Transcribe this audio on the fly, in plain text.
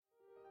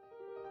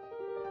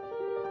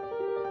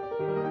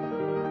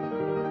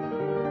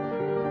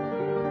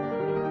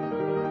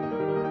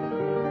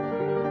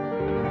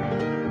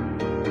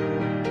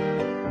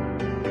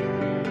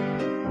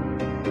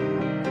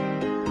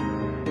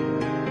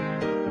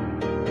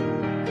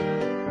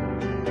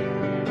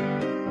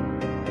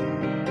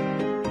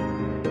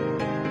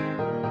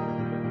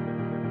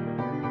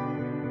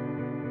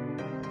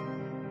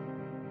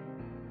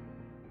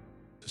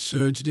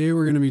So today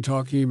we're going to be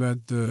talking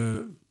about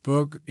the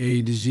book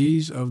A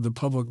Disease of the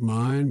Public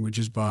Mind, which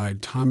is by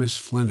Thomas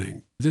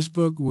Fleming. This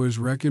book was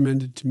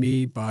recommended to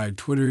me by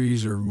Twitter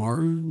user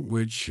Martin,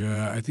 which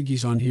I think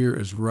he's on here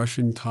as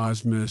Russian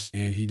Cosmos,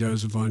 and he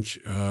does a bunch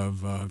of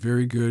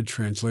very good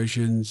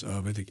translations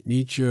of, I think,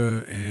 Nietzsche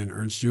and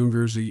Ernst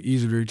Jüngers.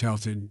 He's a very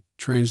talented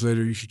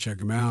translator. You should check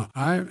him out.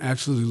 I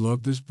absolutely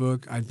love this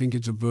book. I think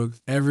it's a book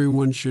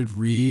everyone should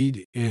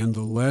read, and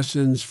the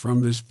lessons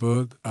from this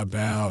book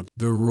about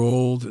the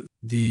role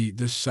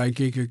the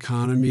psychic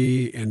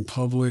economy and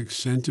public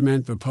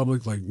sentiment, but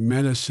public like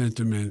meta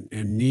sentiment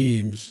and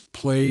memes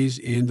plays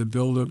in the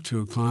buildup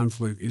to a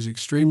conflict is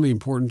extremely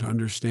important to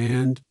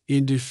understand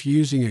in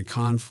diffusing a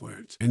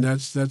conflict. And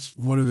that's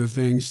one of the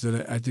things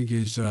that I think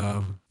is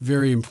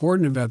very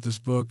important about this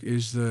book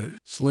is that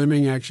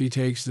Fleming actually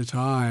takes the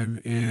time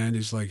and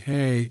is like,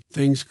 hey,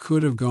 things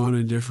could have gone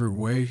a different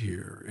way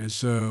here. And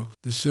so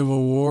the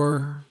Civil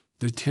War,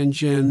 the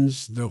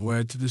tensions that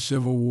led to the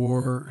Civil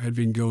War had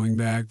been going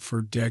back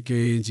for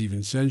decades,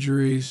 even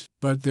centuries.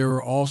 But there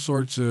were all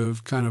sorts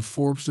of kind of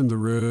forks in the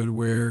road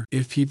where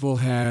if people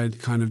had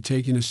kind of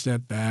taken a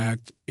step back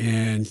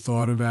and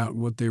thought about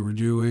what they were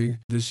doing,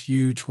 this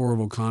huge,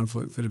 horrible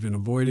conflict could have been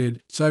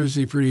avoided. It's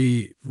obviously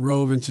pretty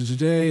relevant to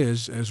today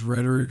as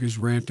rhetoric is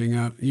ramping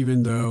up,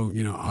 even though,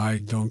 I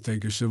don't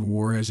think a civil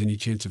war has any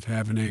chance of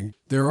happening.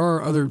 There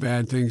are other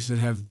bad things that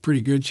have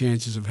pretty good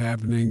chances of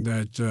happening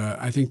that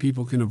I think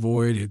people can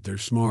avoid if they're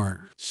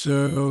smart.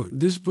 So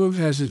this book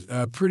has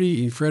a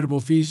pretty incredible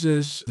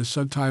thesis. The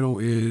subtitle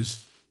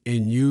is A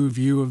New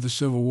View of the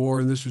Civil War,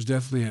 and this was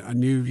definitely a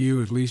new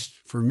view, at least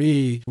for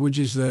me, which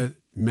is that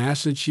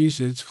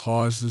Massachusetts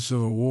caused the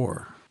Civil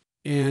War.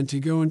 And to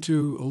go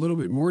into a little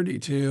bit more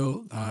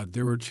detail,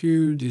 there were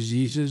two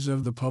diseases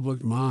of the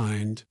public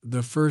mind,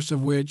 the first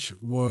of which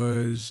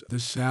was the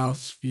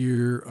South's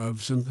fear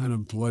of some kind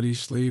of bloody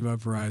slave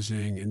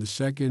uprising, and the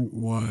second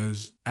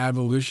was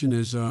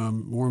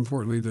abolitionism, more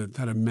importantly, the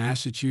kind of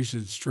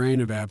Massachusetts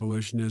strain of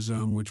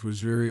abolitionism, which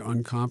was very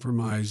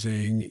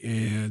uncompromising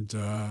and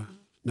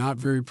not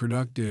very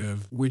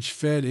productive, which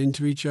fed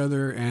into each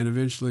other and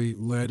eventually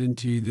led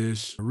into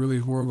this really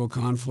horrible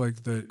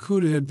conflict that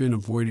could have been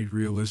avoided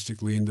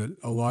realistically and that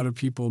a lot of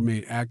people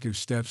made active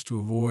steps to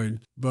avoid,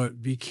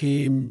 but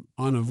became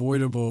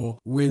unavoidable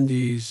when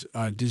these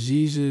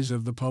diseases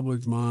of the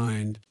public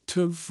mind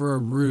took for a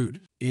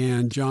root.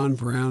 And John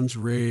Brown's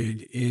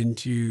raid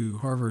into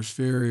Harper's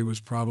Ferry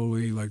was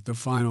probably like the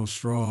final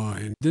straw.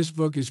 And this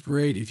book is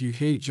great. If you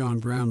hate John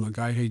Brown, like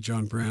I hate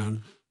John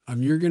Brown,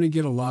 you're going to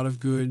get a lot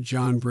of good.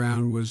 John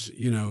Brown was,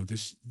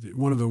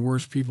 one of the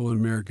worst people in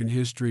American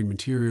history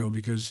material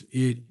because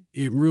it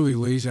really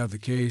lays out the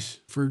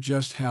case for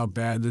just how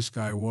bad this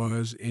guy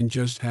was and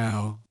just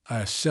how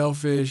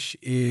selfish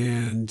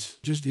and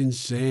just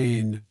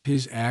insane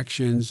his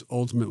actions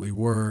ultimately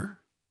were.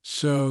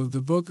 So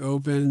the book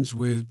opens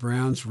with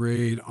Brown's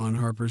raid on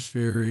Harper's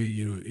Ferry.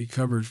 It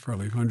covers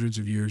probably hundreds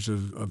of years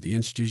of the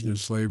institution of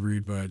slavery,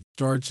 but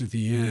starts at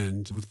the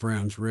end with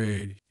Brown's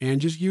raid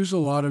and just gives a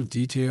lot of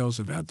details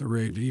about the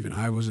raid that even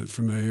I wasn't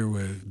familiar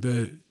with.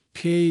 The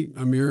paid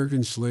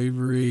American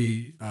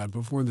slavery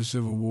before the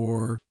Civil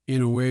War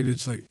in a way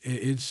that's like,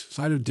 it's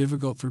kind of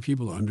difficult for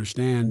people to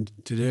understand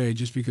today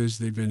just because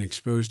they've been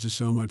exposed to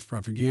so much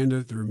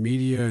propaganda through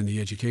media and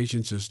the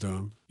education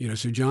system.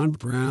 So John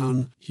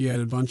Brown, he had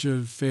a bunch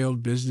of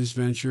failed business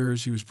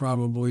ventures. He was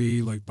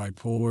probably like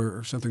bipolar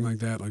or something like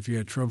that. Like he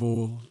had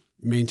trouble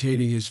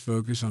maintaining his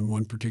focus on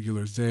one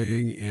particular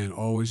thing and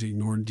always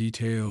ignored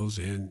details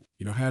and,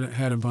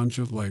 had a bunch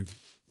of like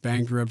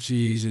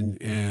bankruptcies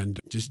and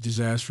just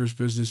disastrous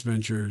business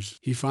ventures.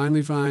 He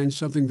finally finds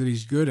something that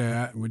he's good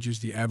at, which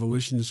is the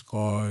abolitionist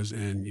cause.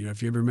 And,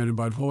 if you ever met a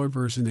bipolar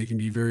person, they can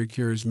be very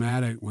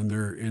charismatic when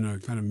they're in a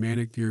kind of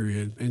manic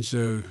period. And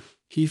so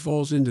he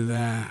falls into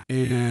that,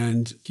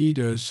 and he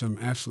does some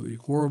absolutely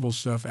horrible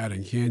stuff out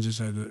in Kansas.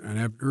 I had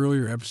an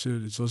earlier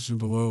episode, it's listed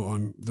below,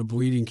 on the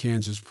bleeding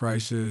Kansas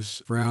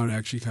crisis. Brown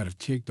actually kind of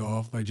kicked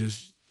off by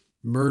just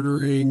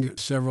murdering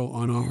several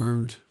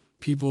unarmed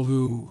people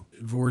who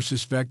were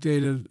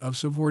suspected of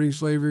supporting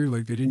slavery,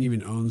 like they didn't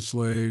even own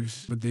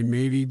slaves, but they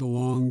maybe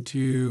belonged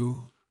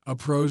to a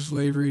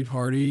pro-slavery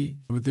party,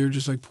 but they're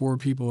just like poor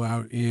people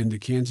out in the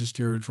Kansas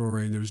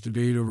territory. And there was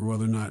debate over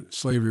whether or not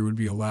slavery would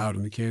be allowed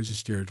in the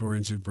Kansas territory.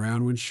 And so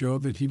Brown would show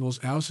up at people's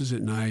houses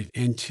at night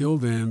and kill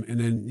them and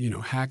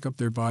then, hack up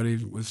their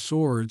bodies with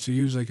swords. So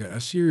he was like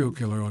a serial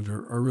killer,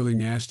 a really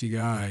nasty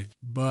guy.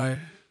 But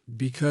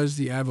because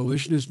the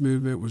abolitionist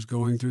movement was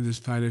going through this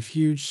kind of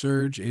huge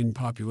surge in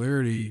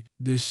popularity,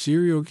 this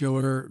serial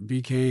killer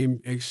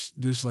became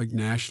this like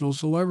national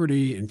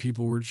celebrity and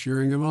people were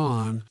cheering him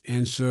on.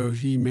 And so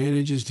he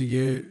manages to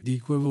get the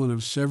equivalent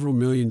of several $1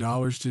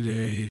 million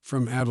today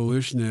from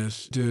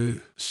abolitionists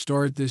to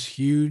start this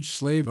huge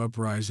slave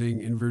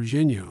uprising in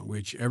Virginia,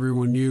 which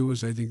everyone knew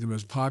was, I think, the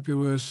most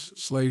populous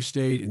slave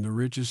state and the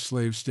richest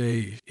slave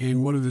state,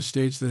 and one of the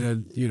states that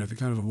had, the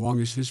kind of the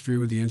longest history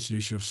with the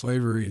institution of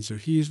slavery. And so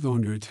he's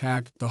going to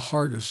attack the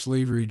heart of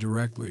slavery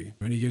directly.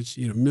 And he gets,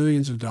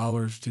 millions of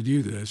dollars to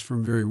do this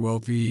from very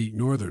wealthy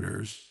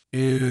Northerners.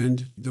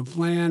 And the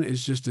plan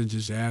is just a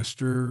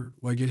disaster.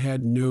 Like, it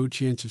had no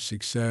chance of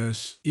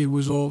success. It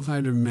was all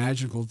kind of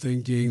magical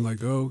thinking,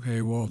 like, oh,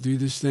 okay, well, I'll do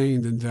this thing,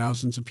 and then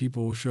thousands of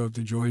people will show up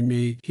to join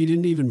me. He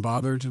didn't even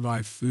bother to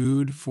buy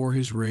food for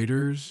his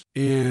raiders.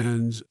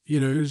 And,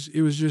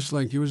 it was just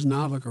like, it was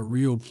not like a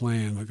real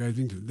plan. Like, I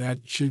think that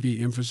should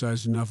be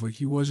emphasized enough. Like,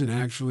 he wasn't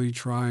actually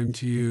trying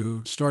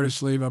to start a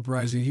slave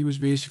uprising. He was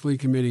basically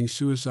committing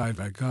suicide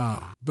by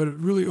cop. But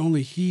really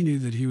only he knew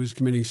that he was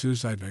committing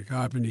suicide by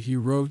cop, and he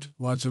wrote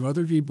lots of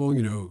other people,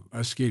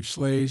 escaped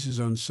slaves,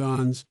 his own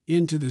sons,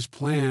 into this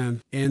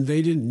plan, and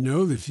they didn't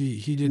know that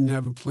he didn't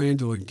have a plan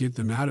to like get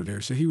them out of there.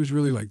 So he was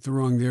really like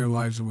throwing their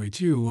lives away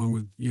too, along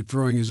with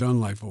throwing his own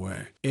life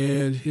away.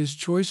 And his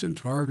choice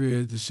of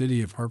target, the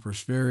city of Harper's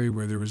Ferry,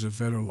 where there was a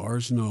federal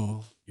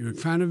arsenal,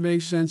 it kind of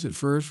makes sense at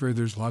first, where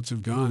there's lots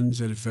of guns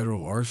at a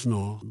federal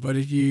arsenal. But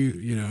if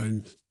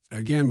and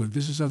again, but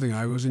this is something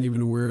I wasn't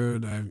even aware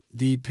of.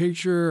 The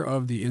picture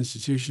of the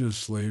institution of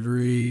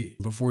slavery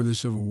before the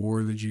Civil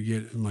War that you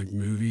get in like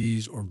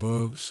movies or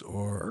books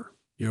or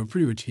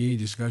pretty much any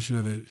discussion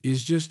of it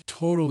is just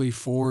totally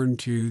foreign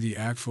to the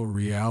actual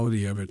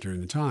reality of it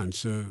during the time.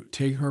 So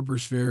take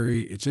Harper's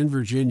Ferry. It's in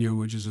Virginia,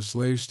 which is a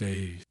slave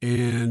state.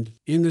 And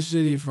in the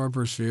city of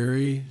Harper's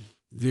Ferry,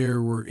 there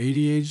were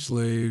 88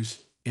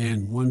 slaves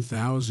and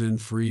 1,000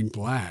 freed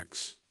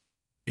blacks.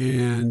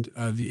 And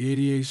the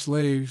 88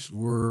 slaves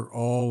were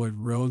all like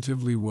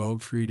relatively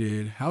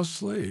well-treated house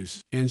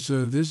slaves. And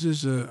so this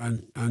is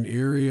an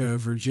area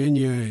of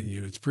Virginia,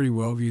 and it's pretty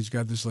wealthy. It's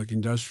got this like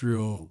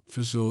industrial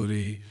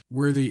facility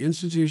where the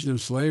institution of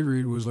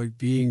slavery was like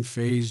being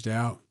phased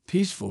out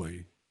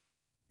peacefully.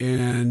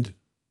 And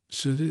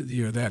so,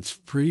 that's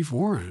pretty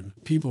foreign.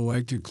 People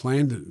like to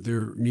claim that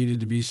there needed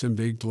to be some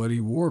big bloody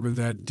war, but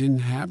that didn't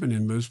happen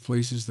in most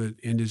places that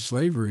ended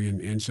slavery.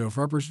 And so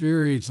Harper's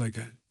Ferry, it's like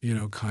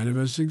kind of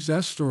a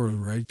success story,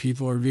 right?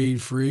 People are being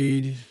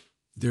freed.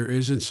 There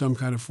isn't some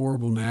kind of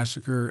horrible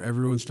massacre.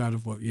 Everyone's not,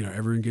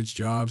 everyone gets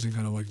jobs and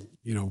kind of like,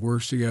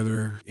 works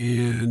together.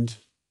 And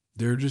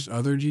there are just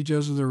other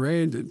details of the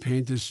raid that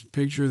paint this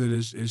picture that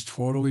is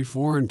totally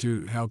foreign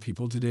to how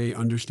people today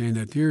understand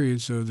that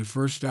period. So the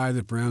first guy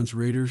that Brown's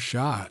raiders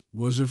shot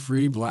was a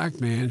free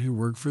black man who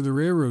worked for the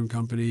railroad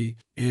company.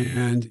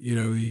 And,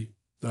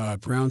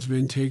 Browns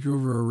men take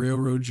over a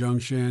railroad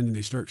junction and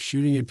they start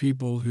shooting at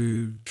people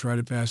who try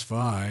to pass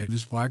by.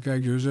 This black guy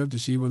goes up to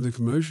see what the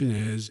commotion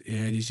is,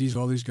 and he sees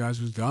all these guys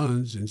with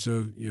guns. And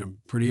so,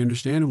 pretty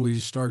understandably, he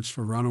starts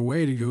to run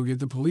away to go get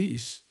the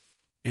police.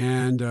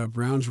 And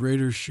Brown's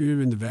raiders shoot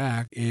him in the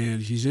back,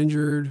 and he's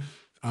injured.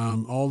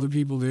 All the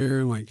people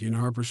there, like in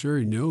Harper's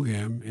Ferry, know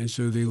him, and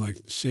so they like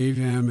save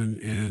him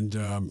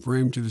and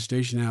bring him to the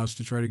station house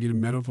to try to get him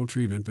medical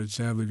treatment. But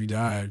sadly, he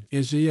died.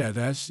 And so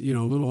that's a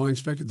little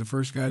unexpected. The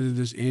first guy that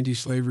this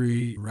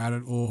anti-slavery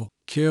radical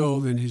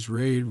killed in his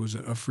raid was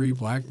a free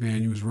black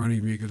man who was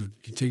running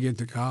to get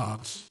the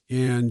cops.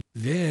 And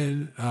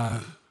then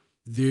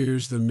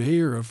there's the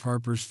mayor of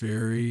Harper's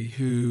Ferry,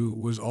 who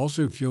was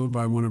also killed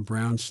by one of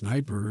Brown's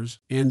snipers.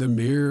 And the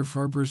mayor of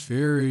Harper's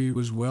Ferry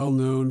was well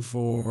known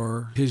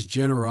for his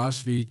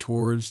generosity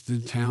towards the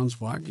town's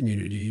black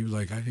community. He was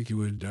like, I think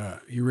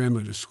he ran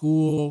like a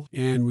school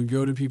and would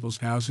go to people's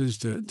houses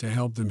to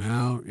help them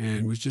out,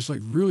 and was just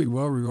like really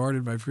well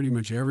regarded by pretty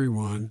much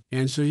everyone.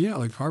 And so,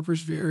 like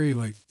Harper's Ferry,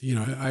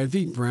 I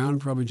think Brown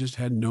probably just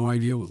had no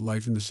idea what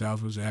life in the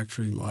South was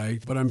actually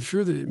like, but I'm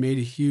sure that it made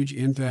a huge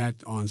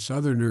impact on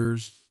Southerners,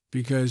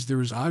 because there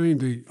was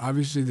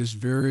obviously this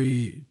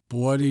very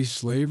bloody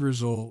slave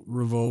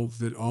revolt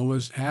that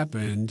almost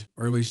happened,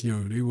 or at least,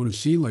 it wouldn't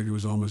seem like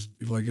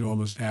it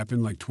almost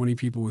happened, like 20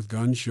 people with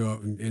guns show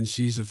up and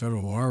seize the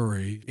federal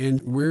lottery.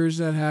 And where is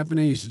that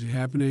happening? Is it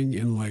happening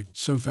in like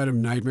some kind of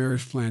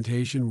nightmarish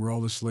plantation where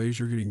all the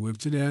slaves are getting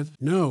whipped to death?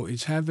 No,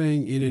 it's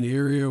happening in an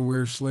area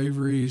where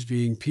slavery is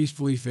being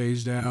peacefully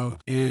phased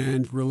out,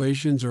 and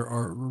relations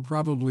are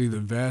probably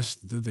the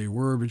best that they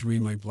were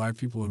between like black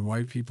people and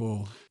white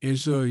people. And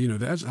so,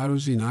 that's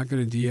obviously not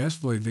going to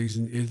de-escalate things.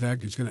 In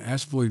fact, it's going to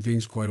escalate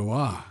things quite a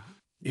lot.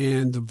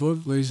 And the book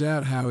lays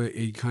out how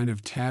it kind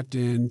of tapped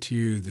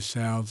into the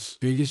South's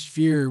biggest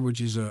fear, which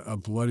is a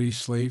bloody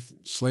slave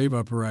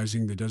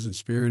uprising that doesn't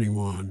spare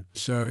anyone.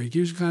 So it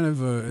gives kind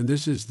of and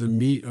this is the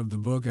meat of the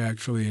book,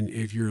 actually. And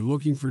if you're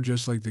looking for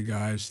just like the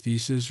guy's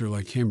thesis or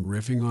like him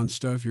riffing on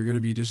stuff, you're going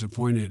to be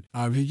disappointed.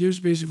 He gives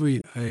basically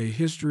a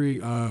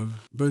history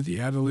of both the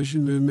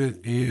abolition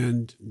movement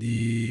and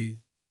the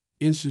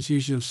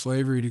institution of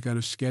slavery to kind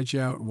of sketch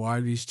out why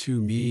these two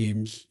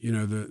memes,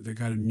 the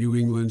kind of New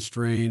England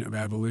strain of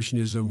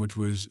abolitionism, which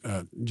was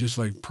just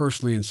like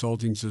personally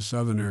insulting to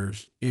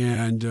Southerners,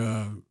 and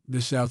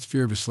the South's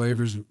fear of a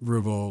slave's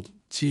revolt.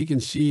 So you can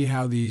see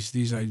how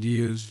these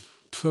ideas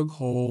took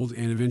hold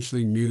and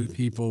eventually moved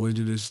people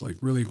into this like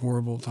really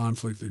horrible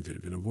conflict that could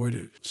have been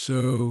avoided.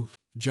 So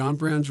John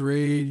Brown's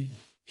raid,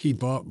 he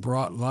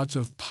brought lots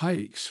of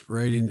pikes,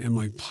 right, and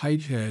like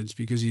pike heads,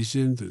 because he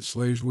said that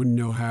slaves wouldn't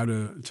know how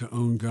to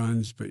own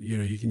guns, but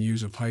you can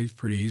use a pike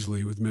pretty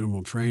easily with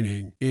minimal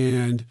training.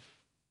 And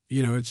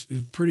it's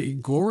pretty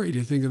gory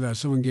to think about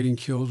someone getting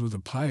killed with a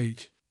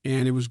pike.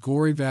 And it was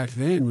gory back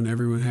then when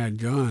everyone had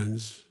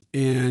guns.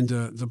 And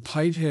the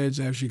pipe heads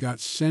actually got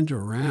sent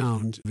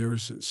around. There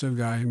was some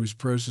guy who was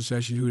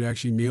pro-secession who had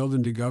actually mailed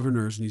them to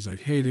governors, and he's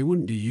like, hey, they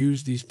wouldn't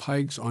use these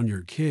pikes on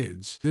your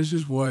kids. This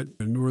is what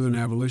the Northern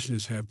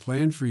abolitionists have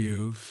planned for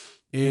you.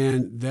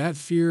 And that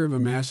fear of a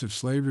massive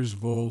slavery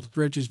revolt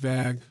stretches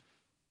back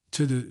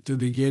to the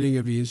beginning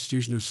of the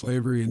institution of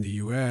slavery in the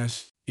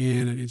U.S.,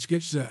 and it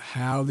gets to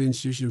how the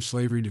institution of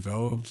slavery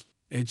developed.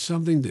 It's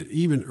something that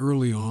even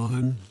early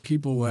on,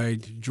 people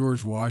like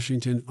George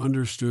Washington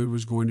understood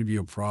was going to be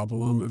a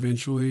problem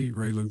eventually,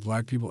 right? Like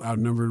black people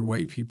outnumbered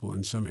white people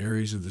in some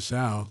areas of the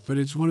South. But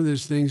it's one of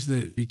those things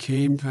that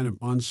became kind of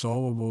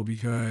unsolvable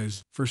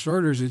because, for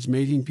starters, it's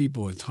making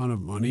people a ton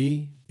of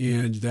money.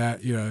 And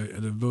that,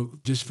 the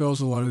book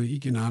dispels a lot of the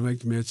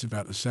economic myths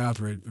about the South,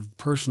 right?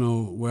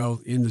 Personal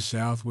wealth in the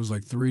South was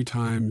like 3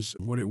 times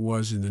what it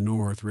was in the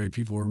North, right?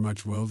 People were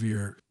much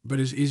wealthier. But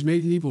he's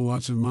making people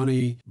lots of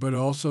money, but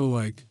also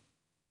like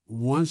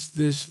once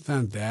this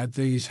kind of bad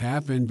things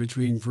happen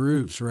between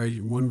groups,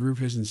 right? One group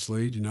has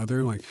enslaved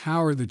another, like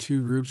how are the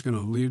two groups going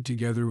to live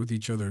together with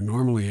each other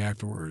normally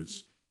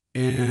afterwards?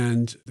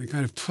 And the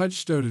kind of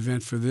touchstone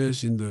event for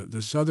this in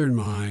the Southern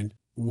mind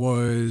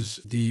was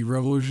the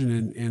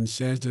revolution in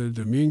Santo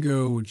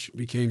Domingo, which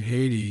became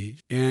Haiti.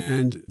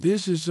 And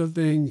this is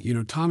something,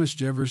 Thomas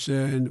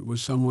Jefferson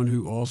was someone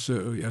who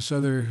also, a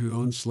Southerner who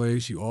owned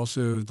slaves, who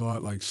also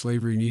thought like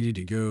slavery needed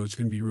to go. It's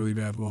going to be a really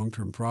bad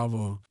long-term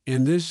problem.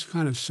 And this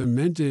kind of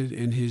cemented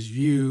in his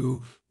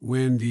view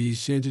when the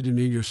Santo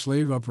Domingo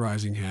slave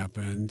uprising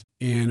happened.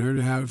 And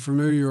to have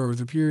familiar with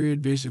the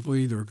period,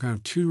 basically there were kind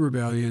of 2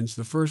 rebellions.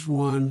 The first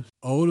one,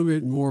 a little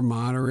bit more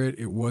moderate.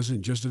 It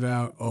wasn't just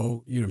about,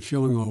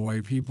 killing all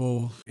white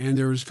people. And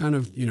there was kind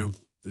of,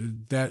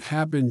 that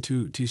happened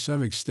to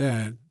some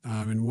extent.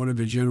 And one of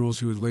the generals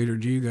who would later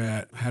do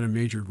that had a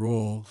major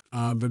role.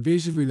 But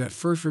basically that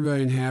first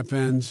rebellion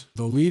happens.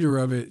 The leader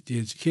of it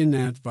is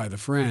kidnapped by the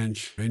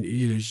French and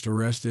just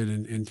arrested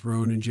and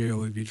thrown in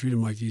jail. They treat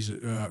him like he's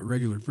a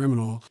regular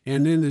criminal.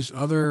 And then this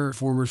other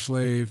former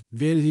slave,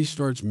 then he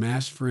starts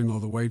massacring all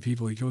the white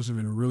people. He kills them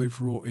in really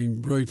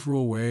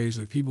cruel ways,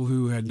 like people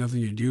who had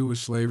nothing to do with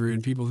slavery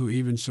and people who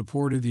even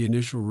supported the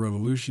initial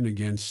revolution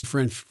against the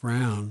French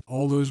crown.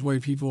 All those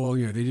white people,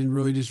 they didn't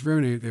really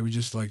discriminate. They would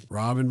just like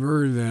rob and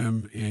murder them.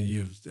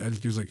 And I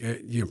think it was like,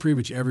 pretty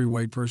much every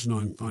white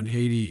person on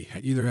Haiti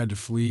either had to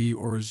flee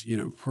or was,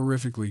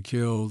 horrifically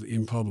killed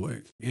in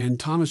public. And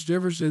Thomas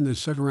Jefferson, this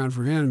stuck around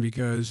for him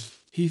because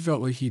he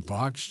felt like he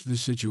botched the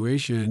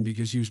situation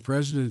because he was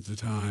president at the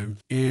time.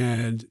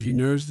 And he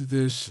knows that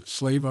this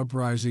slave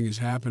uprising is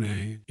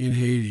happening in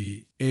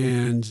Haiti.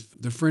 And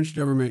the French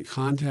government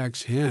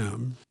contacts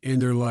him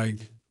and they're like,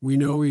 we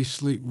know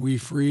we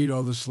freed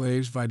all the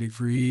slaves by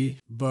decree,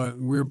 but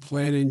we're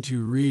planning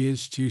to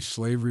reinstitute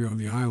slavery on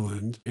the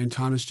island. And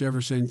Thomas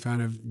Jefferson kind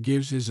of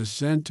gives his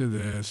assent to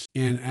this.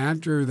 And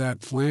after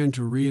that plan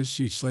to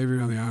reinstitute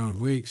slavery on the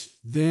island leaks,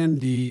 then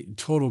the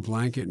total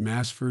blanket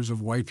massacres of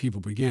white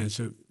people began.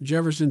 So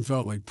Jefferson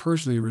felt like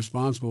personally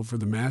responsible for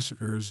the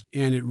massacres,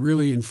 and it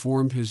really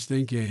informed his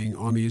thinking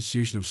on the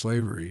institution of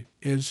slavery.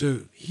 And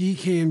so he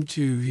came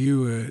to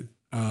view it,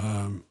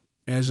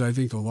 as I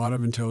think a lot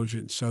of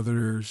intelligent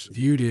Southerners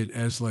viewed it,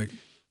 as like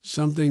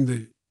something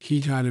that he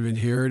kind of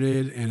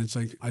inherited. And it's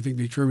like, I think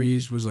the term he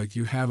used was like,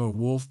 you have a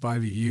wolf by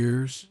the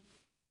ears.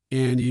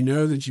 And you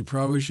know that you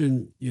probably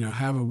shouldn't,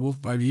 have a wolf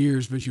by the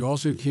ears, but you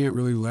also can't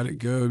really let it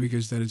go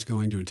because then it's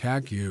going to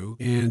attack you.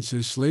 And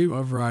so slave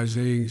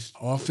uprisings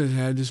often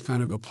had this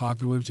kind of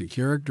apocalyptic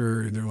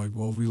character. And they're like,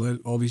 well, if we let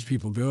all these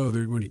people go,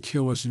 they're going to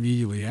kill us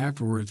immediately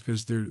afterwards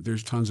because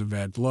there's tons of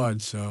bad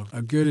blood. So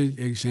a good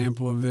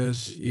example of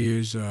this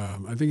is,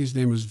 I think his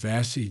name was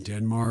Vassie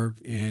Denmark,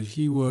 and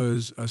he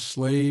was a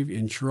slave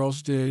in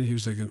Charleston. He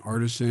was like an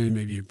artisan,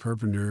 maybe a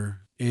carpenter.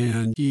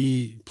 And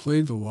he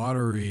played the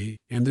lottery.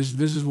 And this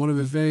is one of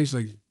the things,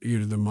 like,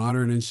 the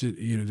modern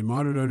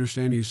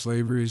understanding of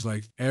slavery is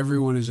like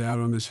everyone is out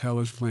on this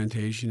hellish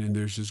plantation and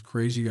there's this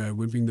crazy guy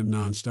whipping them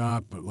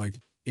nonstop. But like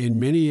in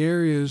many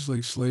areas,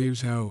 like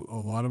slaves have a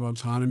lot of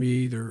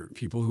autonomy. There are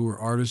people who were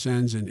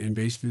artisans and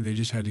basically they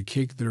just had to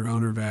kick their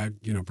owner back,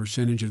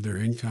 percentage of their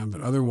income.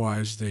 But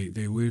otherwise they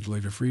lived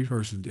like a free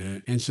person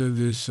did. And so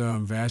this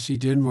Vassie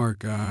Denmark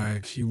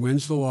guy, he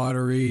wins the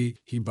lottery,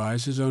 he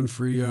buys his own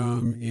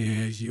freedom,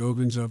 and he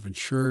opens up a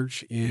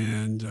church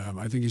and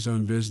I think his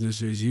own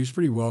businesses. He was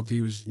pretty wealthy.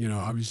 He was,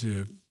 obviously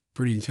a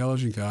pretty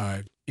intelligent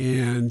guy.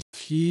 And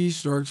he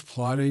starts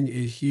plotting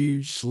a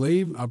huge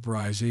slave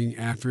uprising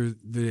after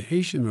the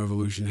Haitian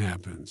Revolution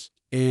happens.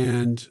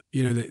 And,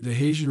 the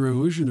Haitian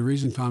Revolution, the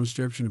reason Thomas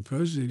Jefferson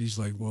opposed it, he's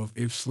like, well,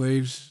 if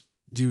slaves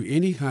do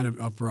any kind of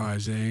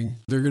uprising,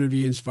 they're going to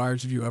be inspired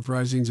to do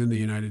uprisings in the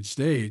United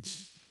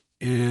States.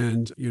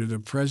 And, the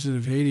president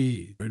of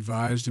Haiti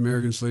advised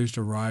American slaves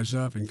to rise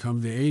up and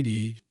come to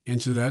Haiti.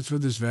 And so that's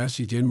what this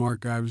Vassie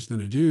Denmark guy was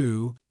going to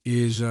do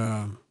is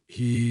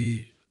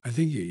he I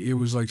think it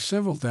was like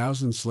several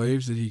thousand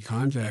slaves that he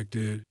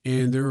contacted,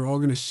 and they were all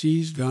going to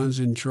seize guns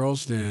in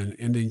Charleston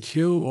and then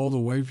kill all the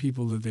white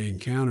people that they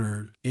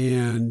encountered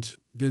and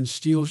then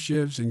steal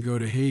ships and go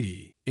to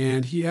Haiti.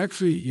 And he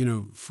actually,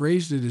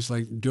 phrased it as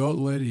like,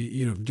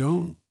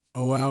 don't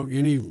allow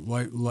any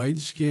light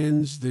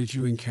skins that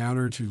you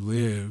encounter to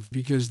live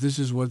because this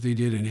is what they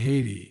did in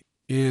Haiti.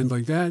 And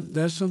like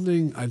that's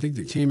something I think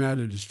that came out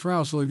of his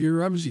trial. So like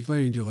you're obviously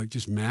planning to like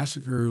just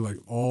massacre like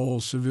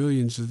all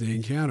civilians that they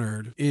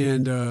encountered.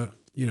 And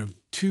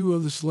two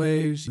of the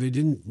slaves, they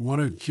didn't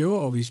want to kill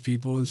all these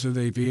people, and so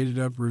they ended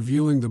up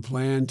revealing the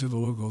plan to the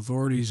local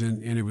authorities,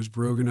 and it was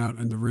broken out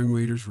and the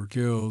ringleaders were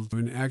killed.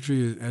 And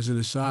actually, as an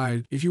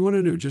aside, if you want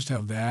to know just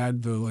how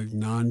bad the like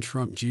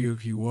non-Trump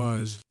GOP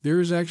was, there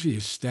is actually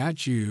a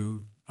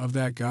statue of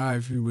that guy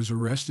who was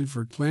arrested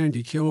for planning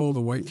to kill all the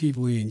white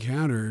people he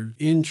encountered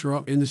in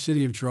the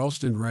city of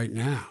Charleston right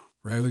now.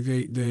 Right, like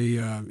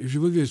if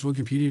you look at his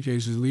Wikipedia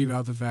cases, leave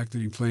out the fact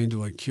that he planned to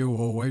like kill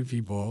all white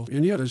people.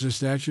 And yeah, there's a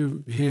statue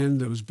of him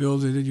that was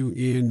built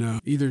in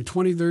either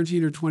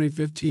 2013 or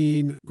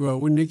 2015, well,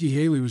 when Nikki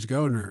Haley was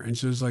governor. And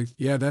so it's like,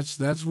 yeah, that's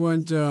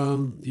what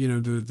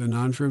the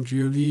non-Trump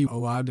GOP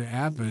allowed to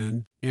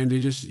happen. And they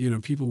just,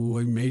 people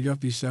like made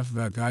up these stuff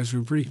about guys who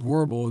are pretty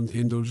horrible, and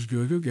they'll just be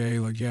like, okay,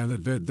 like yeah,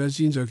 that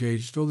seems okay.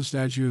 Just fill the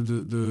statue of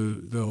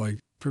the like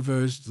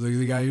proposed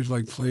the guy who's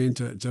like planning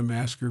to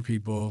massacre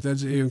people.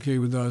 That's okay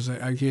with us.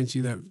 I can't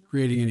see that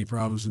creating any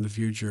problems in the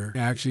future.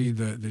 Actually,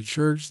 the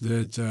church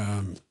that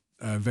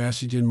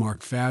Vassie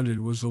Denmark founded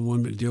was the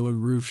one that Dilla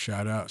Roof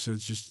shot up. So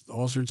it's just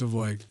all sorts of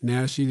like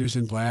nastiness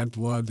and bad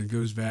blood that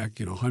goes back,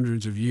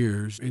 hundreds of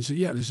years. And so,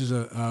 yeah, this is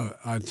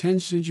a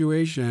tense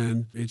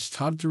situation. It's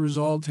tough to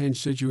resolve tense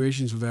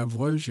situations without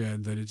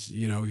bloodshed. That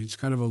it's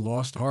kind of a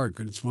lost art,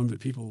 but it's one that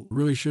people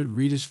really should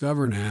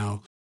rediscover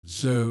now.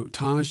 So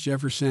Thomas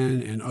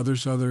Jefferson and other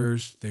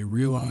Southerners, they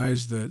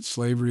realize that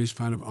slavery is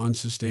kind of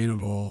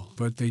unsustainable,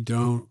 but they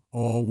don't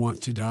all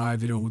want to die.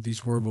 They don't want these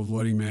horrible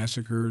bloody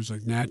massacres.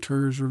 Like Nat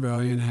Turner's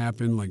Rebellion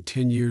happened like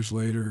 10 years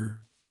later.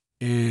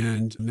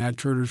 And Nat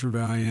Turner's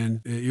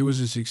Rebellion, it was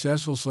a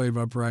successful slave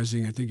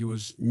uprising. I think it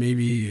was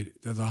maybe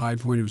at the high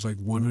point, it was like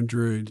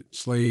 100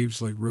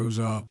 slaves like rose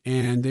up,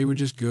 and they would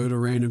just go to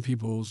random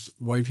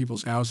white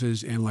people's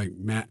houses and like,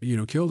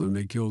 kill them.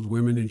 They killed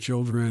women and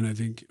children. I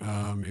think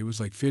it was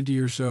like 50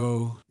 or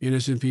so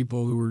innocent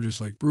people who were just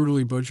like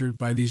brutally butchered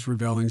by these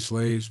rebelling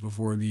slaves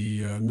before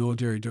the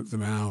military took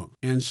them out.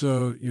 And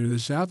so, the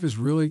South is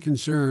really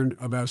concerned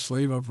about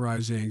slave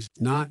uprisings,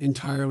 not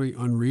entirely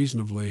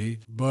unreasonably,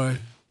 but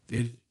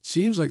it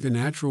seems like the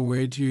natural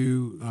way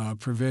to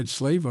prevent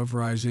slave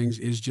uprisings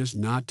is just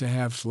not to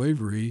have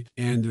slavery.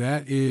 And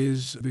that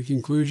is the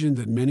conclusion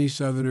that many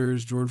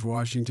Southerners, George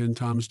Washington,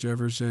 Thomas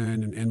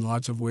Jefferson, and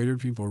lots of later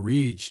people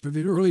reached. But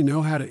they don't really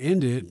know how to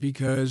end it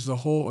because the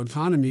whole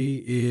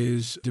economy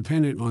is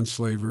dependent on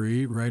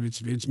slavery, right?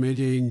 It's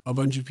making a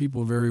bunch of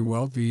people very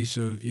wealthy.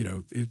 So,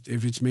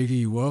 if it's making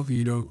you wealthy,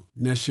 you don't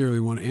necessarily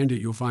want to end it.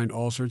 You'll find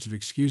all sorts of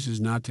excuses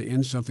not to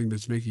end something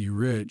that's making you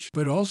rich.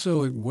 But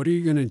also, like, what are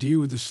you going to do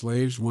with the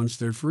slaves once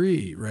they're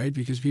free, right?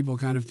 Because people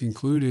kind of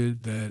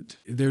concluded that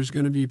there's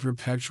going to be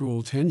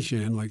perpetual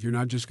tension. Like, you're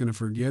not just going to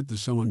forget that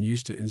someone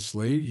used to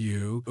enslave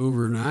you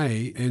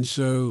overnight. And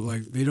so,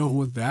 like, they don't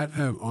want that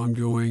have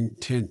ongoing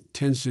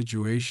tense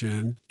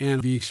situation.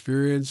 And the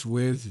experience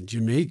with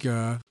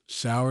Jamaica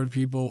soured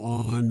people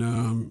on,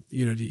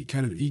 the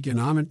kind of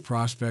economic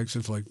prospects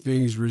of like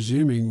things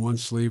resuming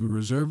once slavery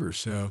was over.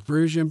 So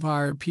British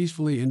Empire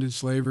peacefully ended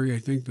slavery. I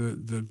think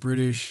the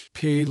British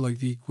paid like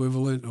the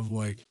equivalent of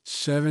like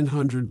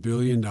 $700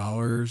 billion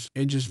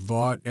and just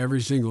bought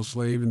every single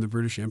slave in the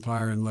British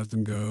Empire and let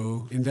them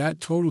go. And that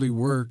totally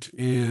worked.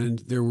 And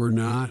there were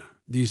not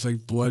these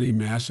like bloody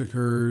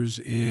massacres,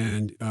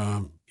 and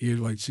he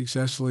like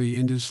successfully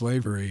ended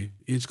slavery.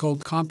 It's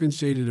called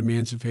compensated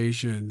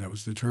emancipation. That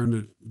was the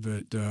term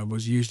that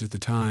was used at the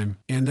time.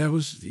 And that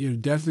was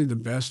definitely the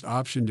best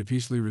option to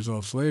peacefully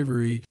resolve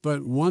slavery.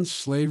 But once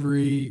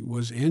slavery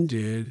was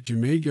ended,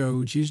 Jamaica,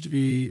 which used to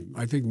be,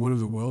 I think, one of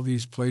the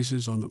wealthiest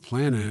places on the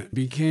planet,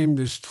 became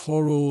this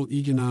total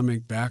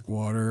economic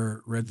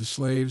backwater, where the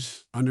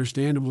slaves,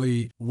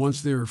 understandably,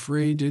 once they were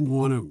free, didn't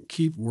want to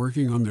keep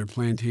working on their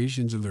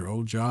plantations of their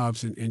old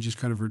jobs and just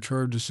kind of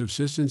return to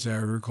subsistence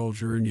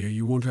agriculture. And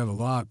you won't have a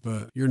lot,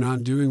 but you're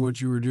not doing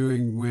what you were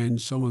doing when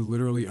someone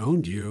literally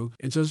owned you.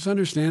 And so it's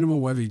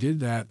understandable why they did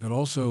that, but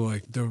also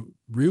like the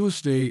real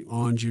estate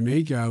on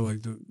Jamaica,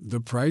 like the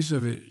price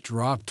of it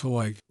dropped to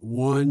like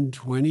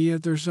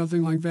 1/20th or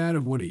something like that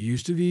of what it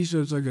used to be. So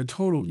it's like a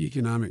total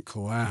economic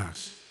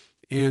collapse.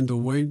 And the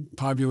white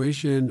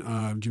population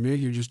of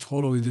Jamaica just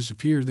totally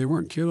disappeared. They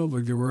weren't killed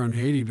like they were on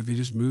Haiti, but they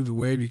just moved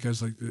away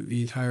because like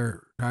the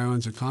entire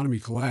island's economy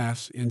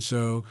collapsed. And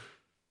so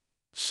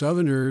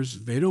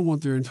Southerners, they don't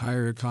want their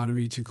entire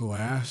economy to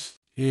collapse.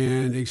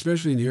 And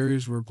especially in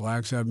areas where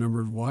blacks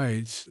outnumbered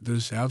whites, the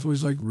South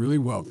was like really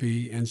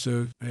wealthy. And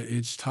so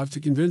it's tough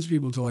to convince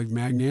people to like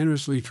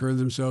magnanimously turn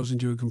themselves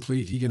into a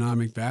complete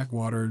economic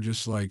backwater,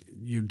 just like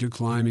you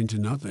decline into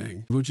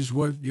nothing, which is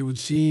what it would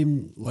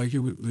seem like it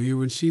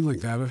would seem like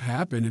that would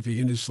happen if he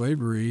ended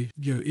slavery.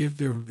 If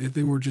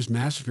they were just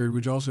massacred,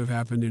 which also have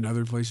happened in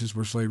other places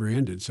where slavery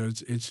ended. So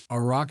it's a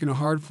rock and a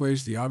hard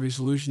place. The obvious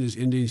solution is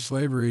ending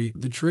slavery.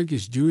 The trick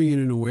is doing it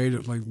in a way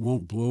that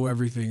won't blow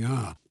everything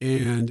up.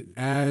 And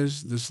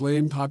as the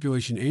slave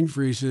population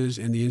increases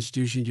and the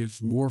institution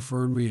gets more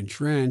firmly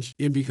entrenched,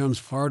 it becomes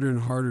harder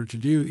and harder to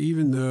do,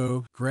 even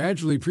though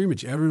gradually pretty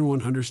much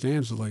everyone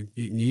understands that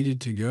it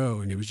needed to go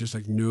and it was just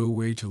no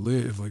way to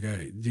live.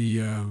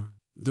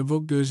 The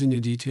book goes into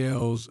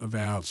details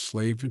about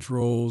slave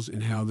patrols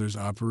and how those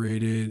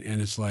operated.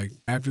 And it's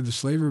after the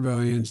slave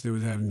rebellions, they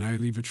would have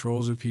nightly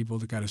patrols of people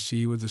that got to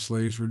see what the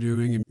slaves were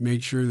doing and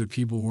make sure that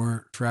people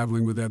weren't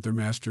traveling without their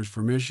master's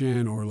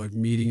permission or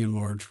meeting in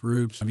large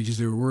groups because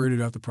they were worried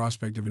about the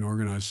prospect of an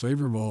organized slave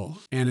revolt.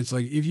 And it's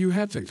if you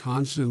have to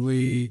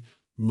constantly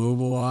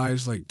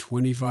mobilize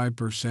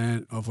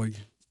 25% of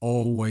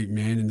all white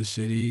men in the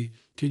city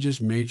to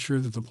just make sure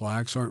that the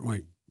blacks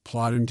aren't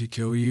plotting to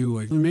kill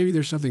you, maybe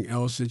there's something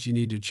else that you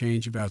need to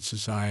change about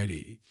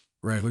society,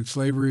 right?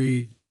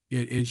 Slavery,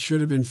 it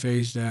should have been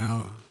phased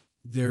out.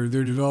 They're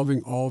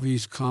developing all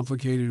these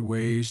complicated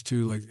ways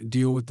to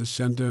deal with the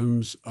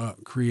symptoms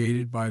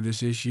created by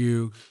this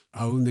issue.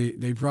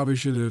 They probably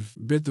should have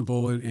bit the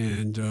bullet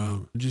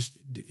and just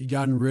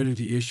gotten rid of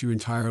the issue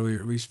entirely,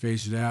 or at least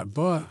phased it out.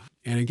 But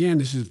and again,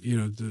 this is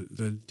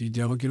the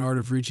delicate art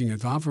of reaching a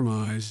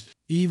compromise.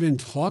 Even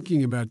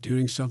talking about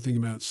doing something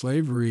about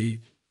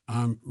slavery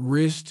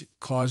risked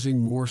causing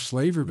more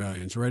slave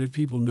rebellions, right? If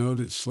people know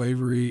that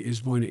slavery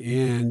is going to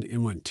end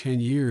in 10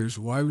 years,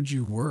 why would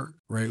you work,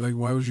 right?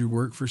 Why would you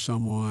work for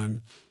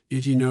someone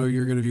if you know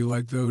you're going to be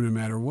let go no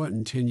matter what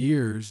in 10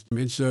 years?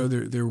 And so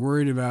they're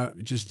worried about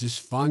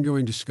just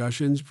ongoing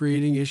discussions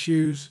creating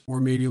issues or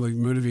maybe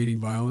motivating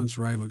violence,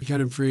 right? It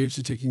kind of creates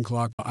a ticking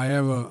clock. I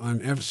have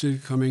an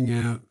episode coming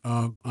out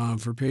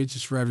for paid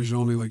subscribers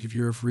only. If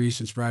you're a free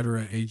subscriber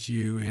at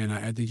HU, and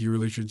I think you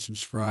really should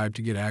subscribe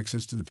to get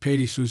access to the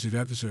paid exclusive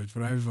episodes.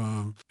 But I have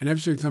an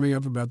episode coming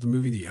up about the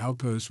movie The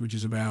Outpost, which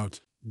is about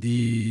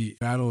the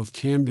Battle of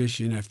Kamdish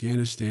in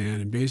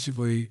Afghanistan. And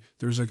basically,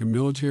 there's a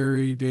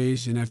military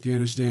base in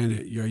Afghanistan,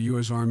 a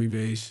U.S. Army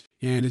base,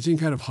 and it's in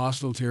kind of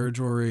hostile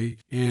territory.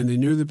 And they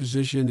knew the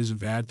position is a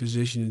bad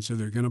position, and so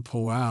they're going to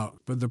pull out.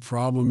 But the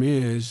problem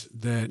is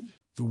that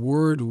the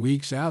word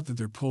leaks out that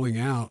they're pulling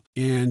out,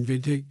 and they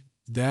take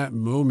that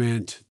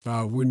moment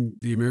when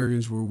the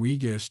Americans were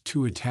weakest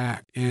to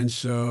attack. And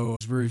so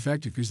it's very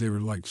effective because they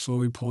were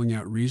slowly pulling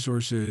out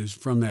resources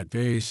from that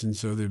base. And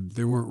so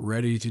they weren't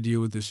ready to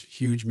deal with this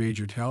huge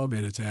major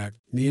Taliban attack.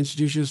 And the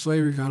institution of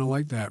slavery kind of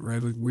like that,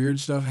 right? Weird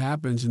stuff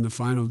happens in the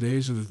final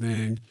days of the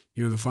thing.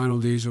 The final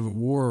days of a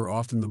war are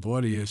often the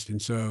bloodiest.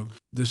 And so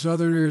the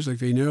Southerners,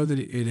 they know that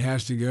it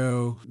has to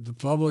go. The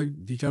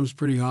public becomes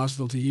pretty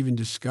hostile to even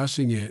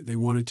discussing it. They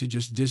want it to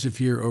just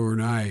disappear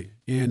overnight.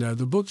 And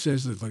the book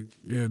says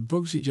that,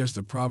 book suggests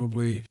that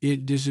probably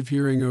it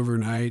disappearing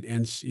overnight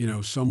and,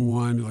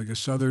 someone a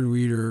Southern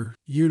leader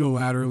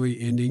unilaterally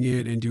ending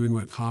it and doing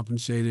what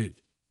compensated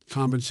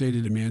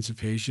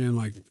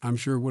emancipation. I'm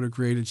sure it would have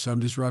created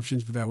some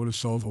disruptions, but that would have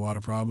solved a lot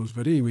of problems.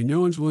 But anyway,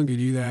 no one's willing to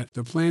do that.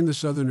 The plan the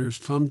Southerners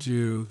come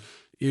to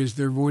is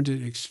they're going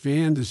to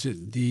expand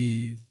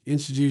the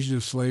institution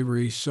of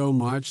slavery so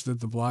much that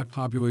the black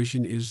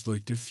population is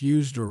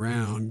diffused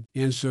around.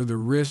 And so the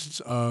risks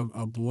of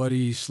a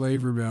bloody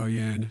slave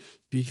rebellion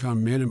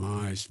become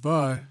minimized.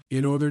 But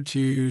in order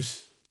to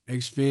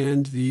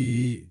expand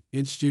the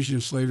institution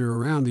of slavery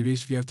around, they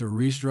basically have to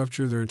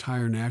restructure their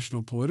entire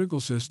national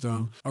political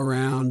system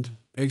around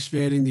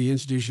expanding the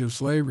institution of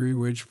slavery,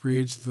 which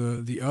creates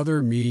the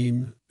other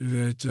meme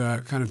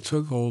that kind of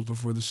took hold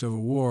before the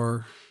Civil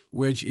War,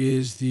 which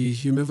is the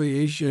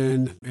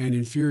humiliation and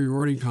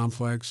inferiority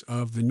complex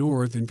of the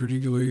North, and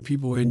particularly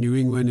people in New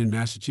England and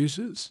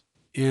Massachusetts.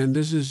 And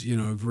this is,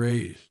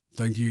 great.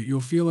 You'll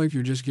feel like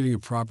you're just getting a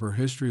proper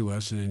history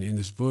lesson in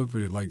this book,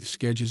 but it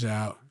sketches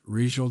out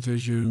racial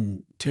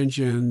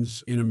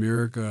tensions in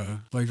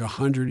America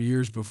 100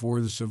 years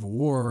before the Civil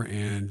War.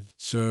 And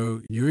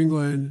so New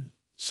England,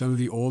 some of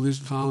the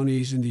oldest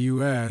colonies in the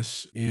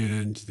U.S.,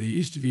 and they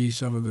used to be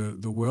some of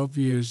the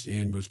wealthiest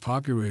and most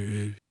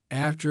populated.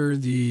 After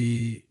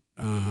the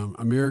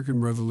American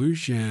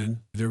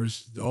Revolution, there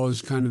was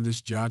always kind of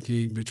this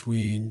jockeying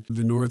between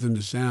the North and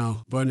the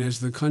South. But as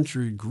the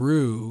country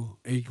grew,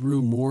 it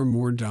grew more and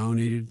more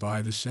dominated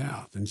by the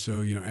South. And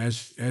so,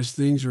 as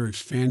things are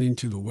expanding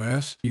to the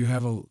West, you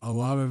have a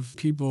lot of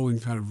people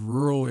in kind of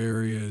rural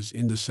areas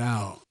in the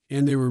South.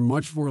 And they were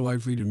much more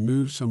likely to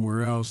move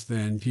somewhere else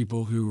than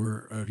people who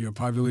were,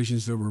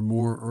 populations that were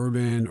more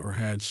urban or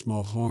had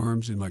small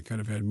farms and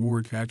kind of had more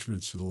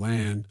attachments to the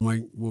land,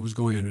 like what was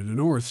going on in the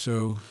North.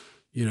 So,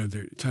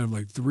 there kind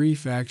of three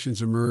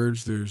factions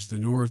emerged. There's the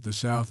North, the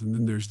South, and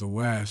then there's the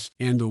West.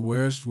 And the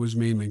West was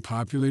mainly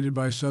populated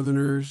by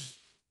Southerners,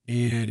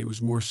 and it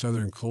was more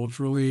Southern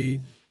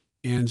culturally.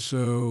 And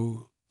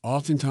so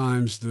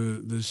oftentimes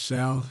the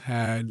South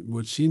had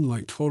what seemed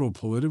like total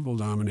political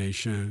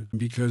domination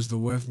because the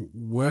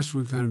West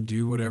would kind of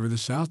do whatever the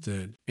South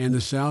did. And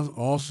the South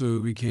also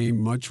became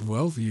much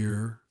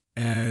wealthier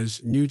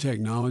as new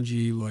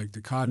technology like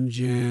the cotton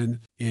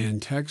gin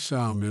and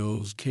textile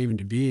mills came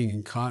into being,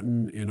 and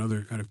cotton and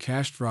other kind of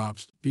cash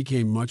crops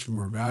became much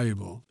more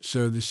valuable.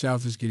 So the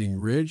South is getting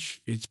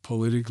rich. It's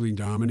politically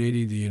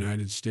dominating the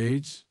United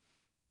States.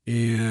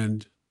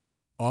 And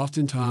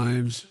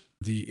oftentimes,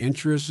 the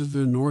interests of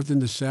the North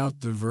and the South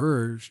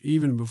diverged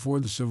even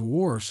before the Civil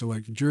War. So,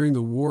 like during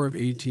the War of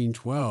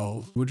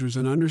 1812, which was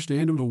an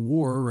understandable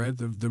war, right?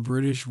 The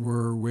British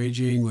were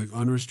waging like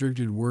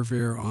unrestricted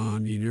warfare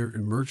on the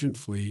American merchant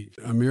fleet.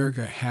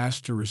 America has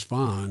to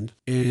respond.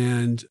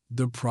 And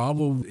the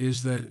problem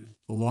is that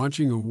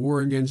launching a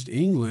war against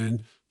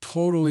England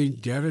totally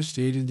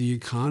devastated the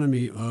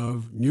economy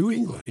of New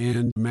England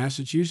and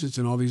Massachusetts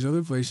and all these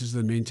other places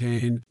that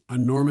maintain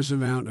enormous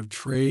amount of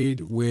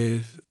trade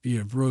with,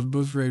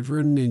 both Great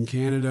Britain and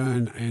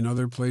Canada and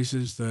other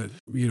places that,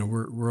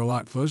 we're a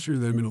lot closer to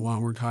them and a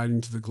lot more tied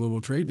into the global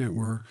trade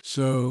network.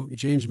 So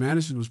James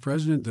Madison was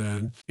president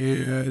then,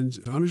 and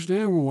to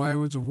understand why it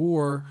was a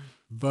war,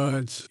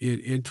 but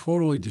it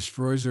totally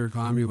destroys their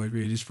economy. Like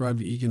we described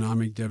the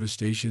economic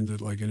devastation that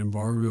like an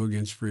embargo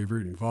against Great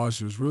Britain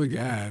caused. It was really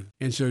bad.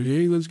 And so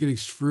New England's getting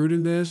screwed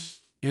in this.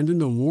 And then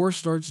the war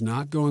starts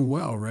not going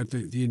well, right?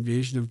 The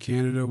invasion of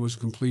Canada was a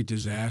complete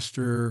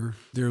disaster.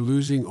 They're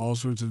losing all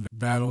sorts of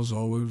battles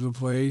all over the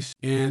place.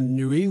 And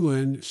New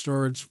England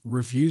starts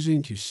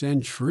refusing to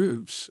send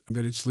troops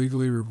that it's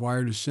legally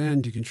required to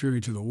send to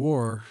contribute to the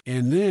war.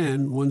 And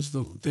then once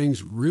the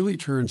things really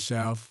turn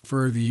south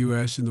for the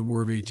U.S. in the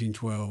War of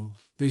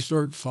 1812, they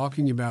start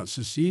talking about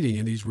seceding.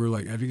 And these were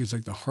like, I think it's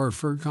like the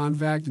Hartford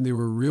Compact, and they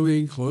were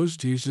really close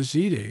to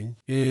seceding.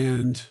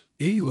 And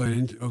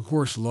England, of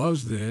course,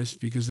 loves this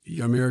because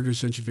America is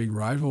such a big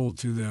rival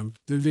to them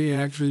that they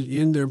actually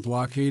end their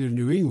blockade of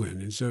New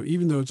England. And so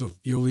even though it's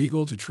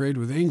illegal to trade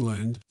with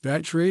England,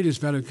 that trade is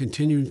going to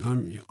continue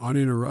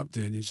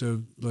uninterrupted. And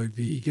so like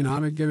the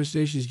economic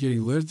devastation is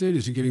getting lifted.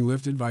 Is it getting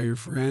lifted by your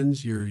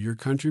friends, your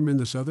countrymen,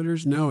 the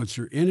Southerners? No, it's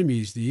your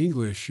enemies, the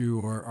English,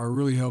 who are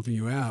really helping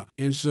you out.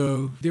 And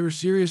so there was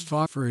serious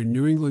talk for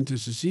New England to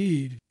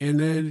secede. And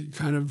then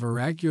kind of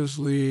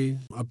miraculously,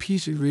 a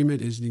peace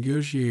agreement is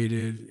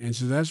negotiated. And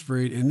so that's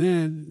great. And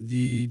then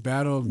the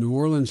Battle of New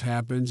Orleans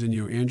happens, and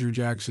Andrew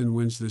Jackson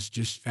wins this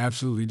just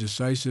absolutely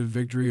decisive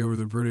victory over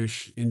the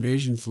British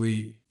invasion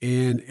fleet.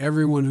 And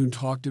everyone who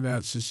talked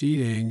about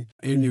seceding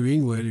in New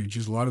England, which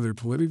is a lot of their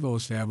political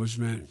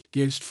establishment,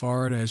 gets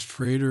tarred as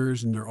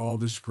traitors, and they're all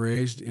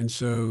disgraced. And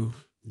so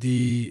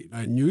the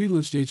New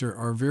England states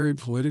are very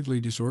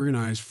politically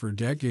disorganized for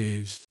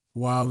decades,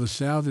 while the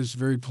South is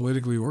very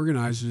politically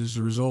organized. As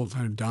a result,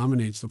 kind of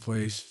dominates the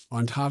place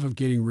on top of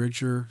getting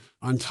richer,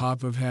 on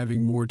top of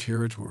having more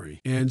territory.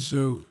 And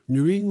so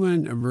New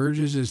England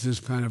emerges as this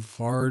kind of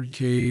hard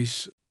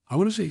case, I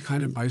want to say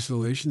kind of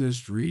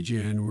isolationist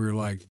region where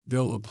like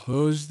they'll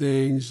oppose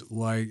things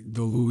like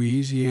the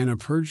Louisiana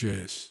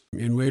Purchase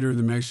and later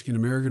the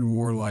Mexican-American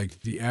War, like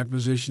the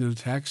acquisition of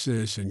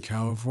Texas and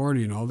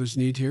California and all this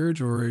neat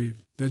territory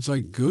that's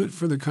like good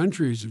for the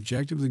country. It's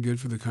objectively good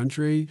for the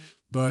country.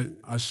 But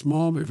a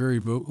small but very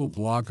vocal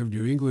block of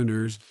New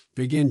Englanders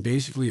begin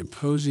basically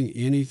opposing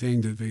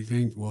anything that they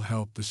think will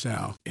help the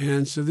South.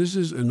 And so this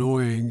is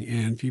annoying,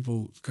 and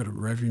people kind of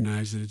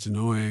recognize that it's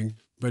annoying,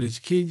 but it's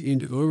kicked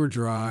into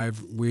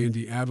overdrive when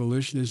the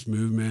abolitionist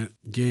movement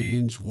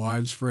gains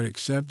widespread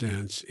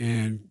acceptance.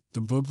 And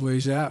the book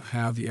lays out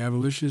how the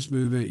abolitionist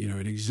movement,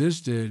 it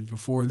existed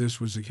before this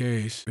was the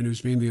case, and it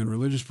was mainly on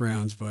religious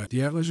grounds, but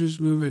the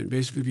abolitionist movement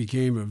basically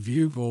became a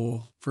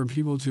vehicle for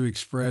people to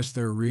express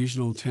their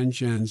regional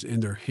tensions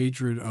and their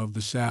hatred of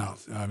the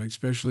South,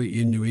 especially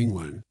in New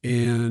England.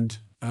 And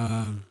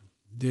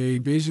they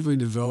basically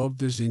developed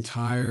this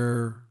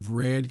entire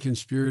red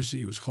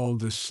conspiracy. It was called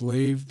the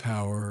slave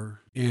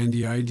power. And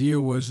the idea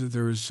was that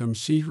there was some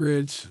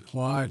secret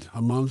plot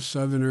amongst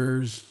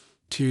Southerners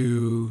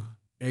to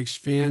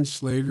expand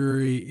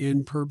slavery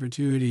in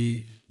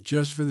perpetuity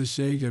just for the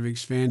sake of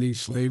expanding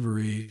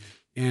slavery.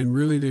 And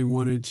really they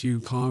wanted to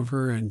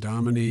conquer and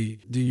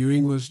dominate the New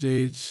England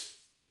states.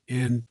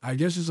 And I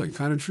guess it's like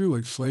kind of true,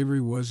 like slavery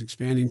was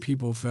expanding.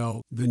 People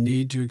felt the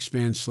need to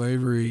expand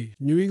slavery.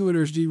 New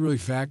Englanders didn't really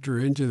factor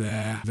into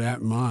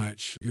that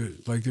much.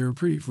 Like they were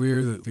pretty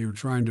clear that they were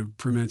trying to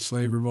prevent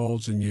slave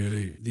revolts, and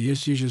the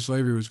institution of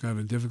slavery was kind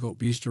of a difficult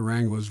beast to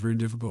wrangle. It was a very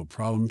difficult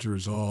problem to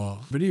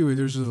resolve. But anyway,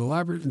 there's an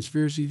elaborate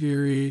conspiracy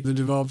theory that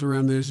developed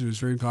around this. It was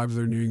very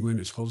popular in New England.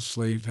 It's called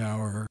slave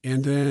power.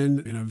 And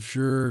then, and I'm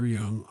sure,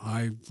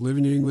 I live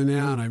in New England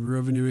now, and I grew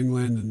up in New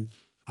England, and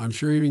I'm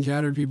sure you've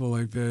encountered people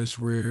like this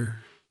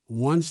where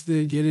once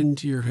they get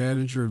into your head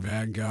that you're a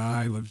bad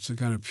guy, it's a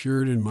kind of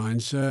Puritan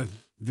mindset,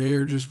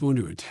 they're just going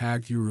to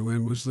attack you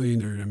relentlessly,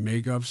 and they're going to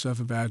make up stuff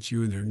about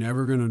you, and they're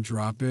never going to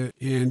drop it.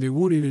 And they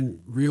won't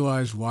even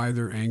realize why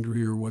they're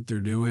angry or what they're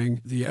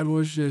doing. The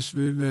abolitionist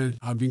movement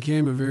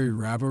became a very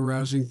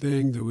rabble-rousing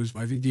thing that was,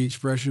 I think the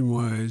expression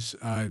was,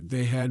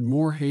 they had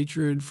more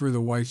hatred for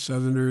the white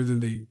Southerner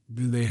than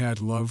they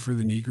had love for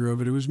the Negro,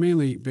 but it was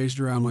mainly based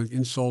around like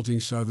insulting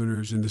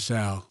Southerners in the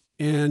South.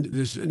 And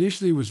this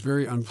initially was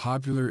very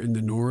unpopular in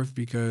the North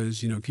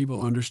because,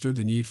 people understood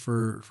the need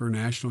for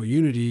national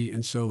unity.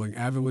 And so like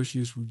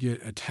abolitionists would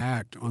get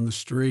attacked on the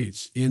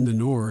streets in the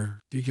North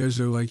because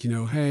they're like,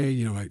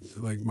 hey,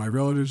 like my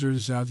relatives are in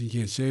the South, you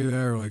can't say that.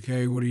 Or like,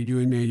 hey, what are you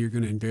doing, man? You're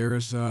going to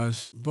embarrass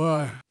us.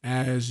 But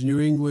as New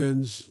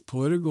England's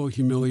political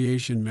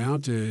humiliation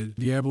mounted,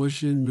 the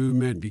abolition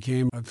movement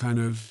became a kind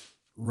of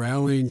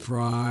rallying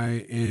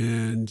cry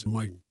and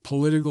like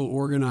political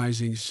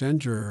organizing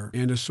center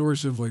and a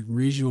source of like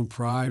regional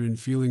pride and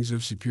feelings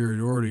of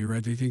superiority,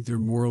 right? They think they're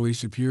morally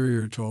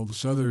superior to all the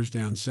Southerners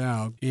down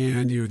South.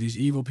 And, these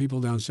evil people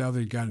down South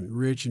had gotten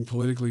rich and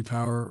politically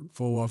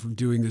powerful off of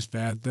doing this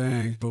bad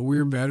thing, but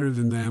we're better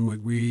than them. Like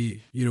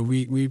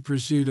we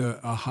pursued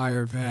a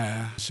higher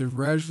path. So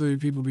gradually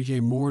people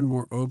became more and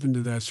more open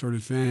to that sort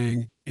of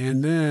thing.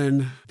 And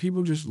then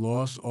people just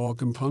lost all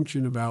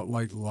compunction about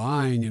like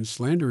lying and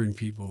slandering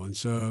people. And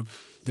so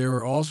there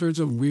were all sorts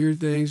of weird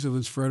things that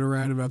would spread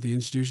around about the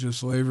institution of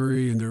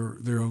slavery, and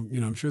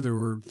I'm sure there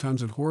were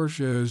tons of horror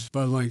shows,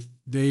 but like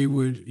they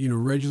would,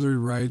 regularly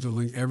write that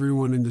like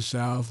everyone in the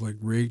South like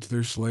raped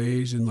their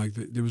slaves, and like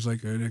there was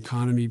like an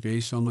economy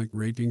based on like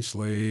raping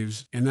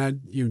slaves, and that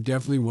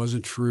definitely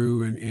wasn't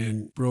true.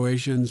 And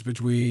relations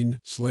between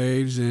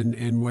slaves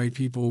and white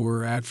people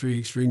were actually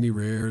extremely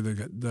rare.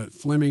 The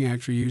Fleming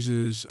actually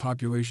uses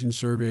population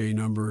survey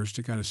numbers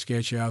to kind of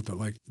sketch out that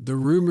like the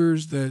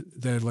rumors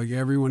that like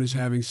everyone is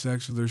having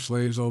sex with their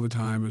slaves all the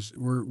time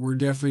were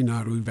definitely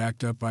not really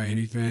backed up by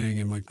anything.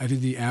 And like I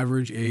think the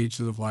average age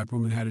that a black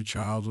woman had a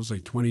child was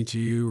like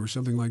 22 or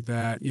something like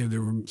that.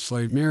 There were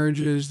slave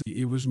marriages.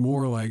 It was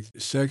more like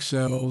sex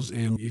sells,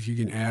 and if you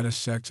can add a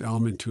sex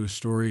element to a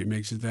story, it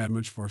makes it that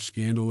much more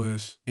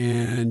scandalous.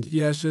 And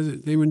so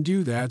they would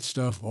do that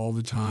stuff all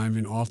the time,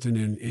 and often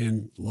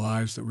in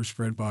lives that were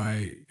spread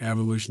by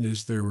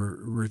abolitionists, there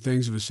were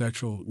things of a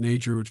sexual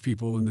nature which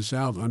people in the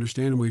South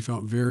understandably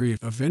felt very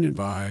offended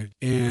by,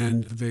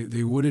 and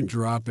they wouldn't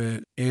drop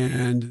it.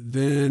 And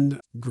then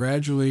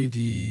gradually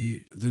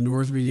the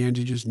North began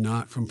to just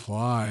not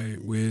comply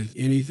with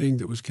anything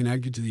that was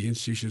connected to the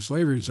institution of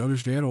slavery. It's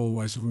understandable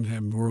why someone would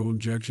have moral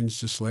objections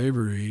to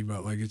slavery,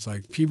 but like it's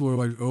like people are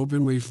like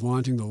openly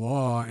flaunting the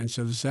law, and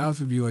so the South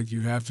would be like,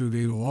 you have to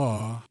obey the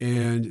law.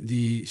 And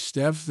the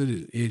steps that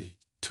it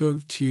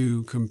took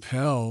to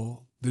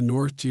compel the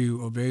North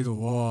to obey the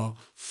law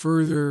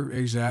further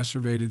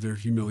exacerbated their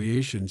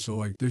humiliation. So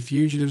like the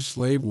fugitive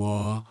slave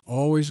law,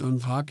 always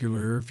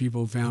unpopular,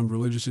 people found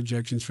religious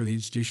objections for the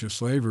institution of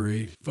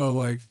slavery, but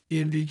like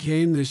it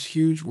became this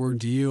huge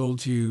ordeal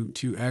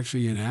to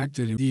actually enact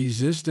it. And the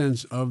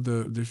existence of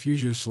the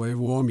fugitive slave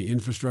law and the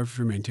infrastructure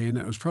to maintain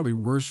that was probably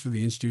worse for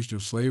the institution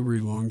of slavery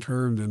long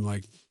term than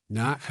like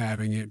not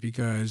having it,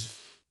 because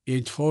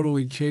it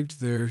totally kicked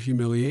the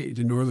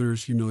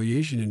Northerners'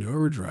 humiliation into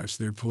overdrive.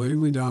 So they're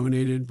politically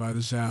dominated by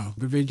the South,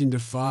 but they can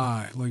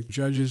defy, like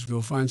judges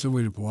will find some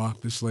way to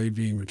block the slave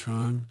being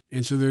returned.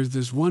 And so there's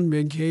this one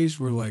big case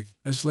where like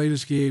a slave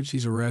escapes,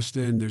 he's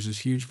arrested, and there's this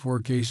huge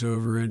court case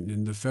over it,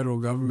 and the federal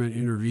government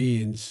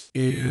intervenes,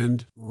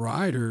 and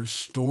rioters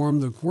storm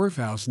the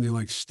courthouse, and they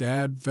like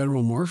stab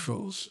federal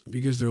marshals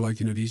because they're like,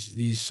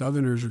 these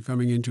Southerners are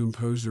coming in to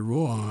impose their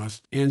rule on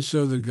us. And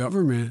so the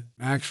government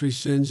actually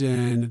sends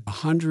in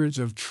hundreds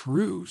of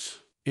troops,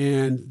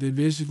 and they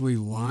basically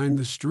line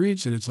the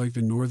streets, and it's like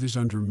the North is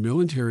under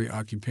military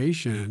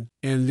occupation.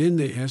 And then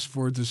they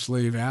escort the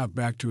slave out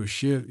back to a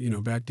ship,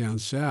 back down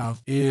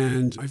south.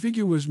 And I think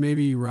it was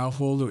maybe Ralph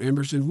Waldo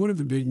Emerson, one of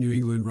the big New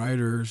England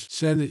writers,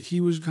 said that he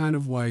was kind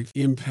of like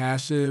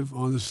impassive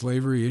on the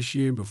slavery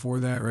issue before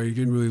that, right? He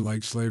didn't really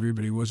like slavery,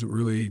 but he wasn't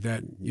really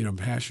that,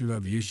 passionate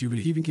about the issue. But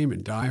he became a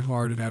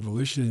diehard of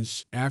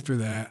abolitionists after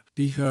that,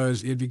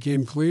 because it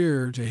became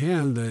clear to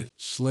him that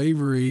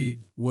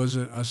slavery was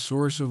a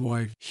source of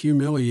like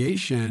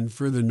humiliation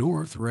for the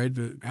North, right?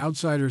 The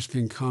outsiders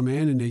can come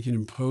in and they can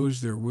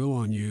impose their will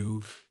on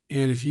you.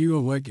 And if you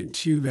elect it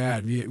too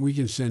bad, we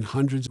can send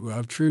hundreds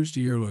of troops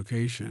to your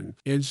location.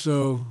 And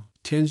so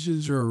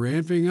tensions are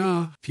ramping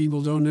up.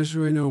 People don't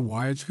necessarily know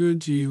why it's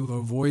good to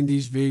avoid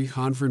these big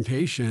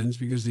confrontations,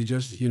 because they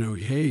just,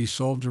 hey,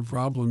 solved a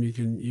problem.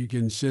 You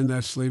can send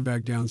that slave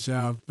back down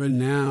south. But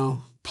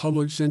now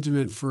public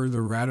sentiment for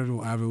the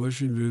radical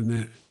abolition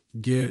movement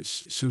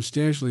gets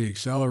substantially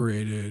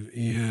accelerated,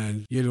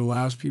 and it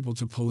allows people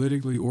to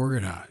politically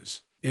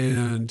organize.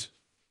 And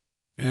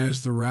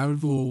as the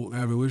radical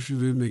abolition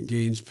movement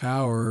gains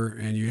power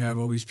and you have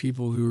all these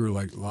people who are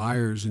like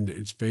liars and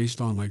it's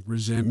based on like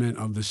resentment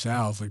of the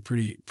South, like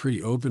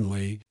pretty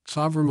openly,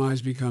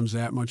 compromise becomes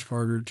that much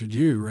harder to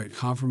do, right?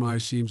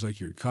 Compromise seems like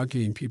you're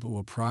cucking. People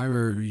will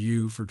prior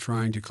you for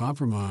trying to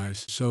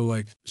compromise. So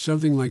like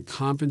something like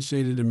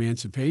compensated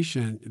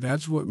emancipation,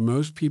 that's what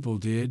most people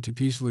did to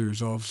peacefully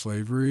resolve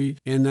slavery.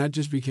 And that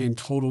just became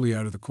totally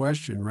out of the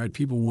question, right?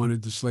 People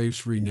wanted the slaves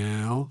free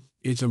now.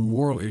 It's a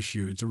moral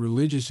issue. It's a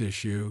religious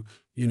issue.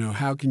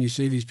 How can you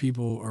say these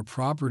people are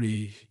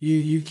property?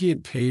 You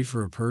can't pay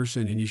for a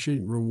person and you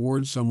shouldn't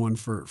reward someone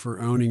for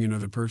owning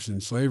another person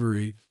in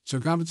slavery. So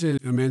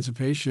compensated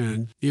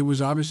emancipation, it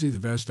was obviously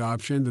the best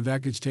option, but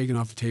that gets taken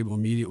off the table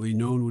immediately.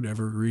 No one would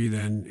ever agree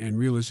then. And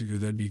realistically,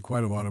 that'd be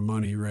quite a lot of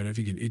money, right? I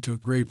think it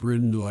took Great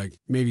Britain to like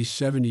maybe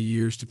 70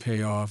 years to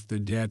pay off the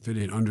debt that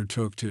it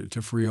undertook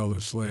to free all the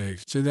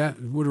slaves. So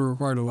that would have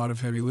required a lot of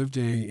heavy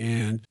lifting.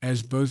 And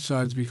as both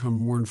sides become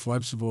more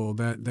inflexible,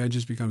 that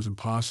just becomes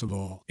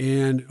impossible.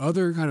 And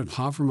other kind of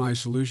compromise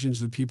solutions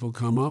that people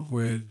come up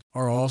with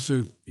are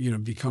also,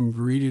 become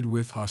greeted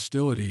with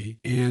hostility.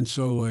 And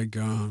so like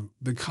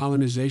the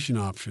colonization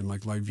option,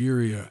 like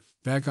Liberia,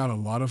 that got a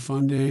lot of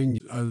funding.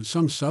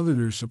 Some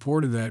Southerners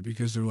supported that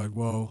because they're like,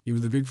 well,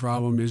 the big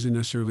problem isn't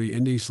necessarily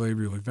ending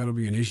slavery. Like that'll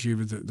be an issue,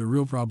 but the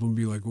real problem would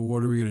be like, well,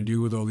 what are we going to do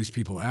with all these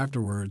people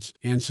afterwards?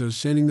 And so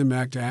sending them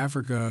back to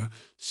Africa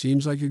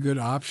seems like a good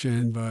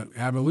option, but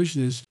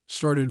abolitionists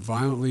started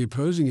violently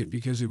opposing it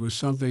because it was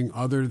something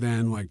other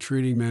than like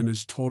treating men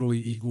as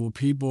totally equal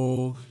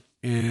people.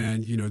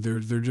 And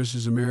they're just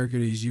as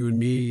American as you and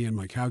me. And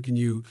like, how can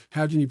you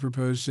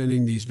propose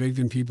sending these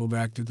victim people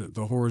back to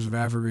the horrors of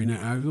Africa? And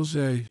I will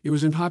say it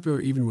was unpopular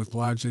even with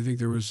blacks. I think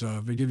there was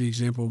they give the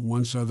example of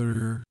one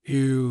Southerner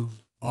who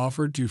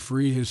offered to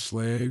free his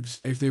slaves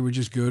if they would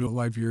just go to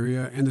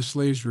Liberia, and the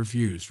slaves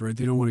refused, right?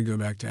 They don't want to go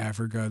back to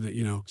Africa.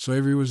 That,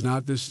 slavery was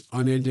not this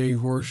unending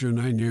horror show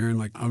nightmare, and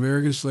like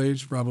American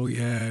slaves probably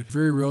had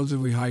very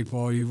relatively high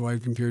quality of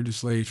life compared to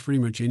slaves pretty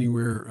much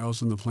anywhere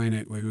else on the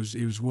planet. Like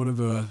it was one of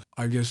the,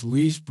 I guess,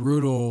 least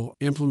brutal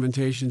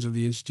implementations of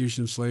the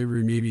institution of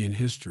slavery maybe in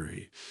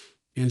history.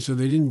 And so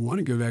they didn't want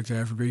to go back to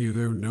Africa. They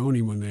don't know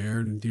anyone there,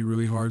 and it'd be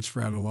really hard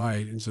sprout of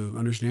light. And so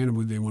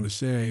understandably they want to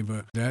stay,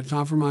 but that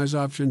compromise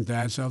option,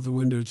 that's out the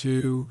window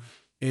too.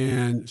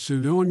 And so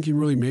no one can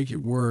really make it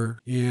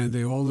work. And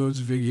they all know it's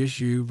a big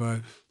issue,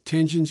 but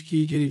tensions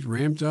keep getting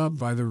ramped up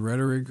by the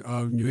rhetoric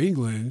of New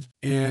England.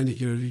 And,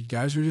 the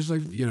guys are just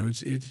like,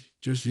 it's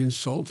just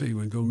insulting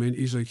when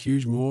these like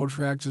huge mole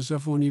tracks and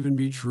stuff won't even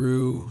be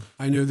true.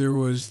 I know there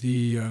was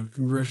the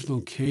Congressional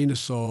Cane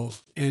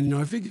assault. And,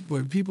 I think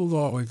what people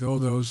thought like, oh,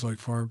 those like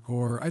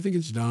hardcore, I think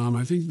it's dumb.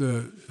 I think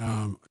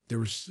I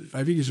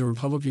think he's a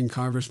Republican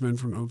congressman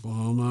from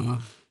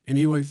Oklahoma. And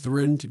he like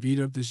threatened to beat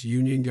up this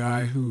union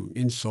guy who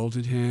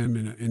insulted him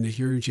in the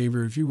hearing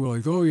chamber. If you were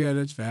like, oh yeah,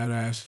 that's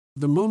badass.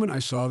 The moment I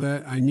saw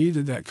that, I knew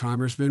that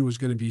congressman was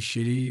going to be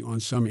shitty on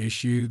some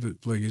issue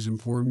that like is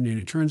important. And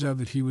it turns out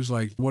that he was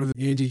like one of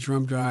the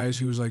anti-Trump guys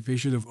who was like, they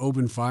should have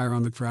opened fire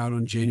on the crowd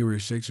on January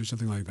 6th or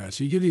something like that.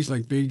 So you get these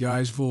like big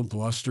guys full of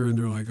bluster and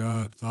they're like,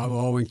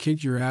 I'll and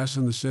kick your ass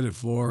on the Senate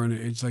floor. And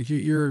it's like,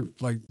 you're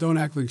like, don't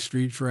act like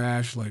street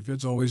trash. Like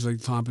that's always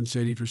like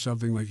compensating for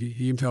something. Like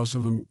he himself,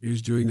 someone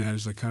who's doing that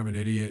is like kind of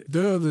an idiot.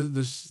 Though I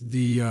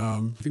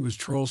think it was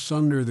Charles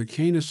Sumner, the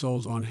cane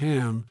assault on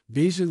him,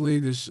 basically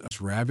this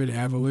rabid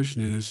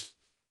abolitionist,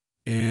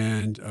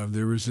 and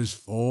there was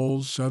this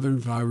old Southern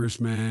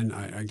congressman.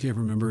 I can't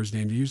remember his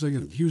name. He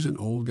was an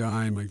old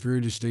guy, like very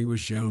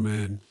distinguished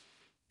gentleman.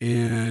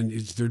 And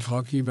they're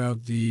talking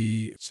about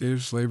the state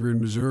of slavery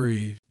in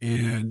Missouri,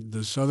 and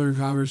the Southern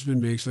congressman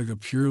makes like a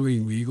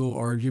purely legal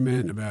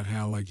argument about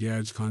how like, yeah,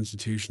 it's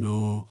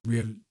constitutional. We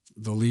have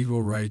the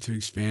legal right to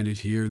expand it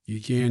here.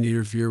 You can't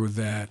interfere with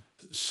that.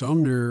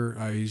 Sumner,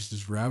 he's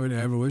this rabid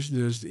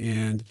abolitionist,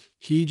 and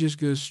he just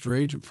goes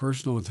straight to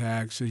personal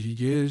attacks. So he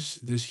gives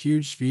this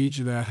huge speech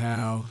about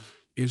how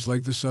it's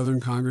like the Southern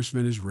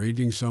congressman is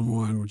raiding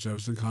someone, which that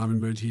was the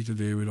common motif that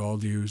they would all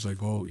do. It's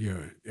like, well,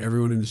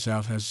 everyone in the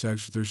South has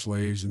sex with their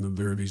slaves, and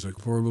there are these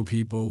like horrible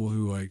people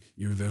who like,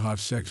 they'll have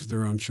sex with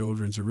their own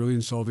children. It's a really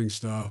insulting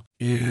stuff.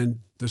 And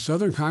the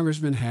Southern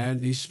congressman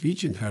had a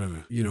speech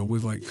impediment,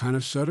 with like kind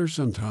of stutter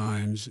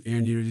sometimes.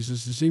 And, he's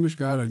this distinguished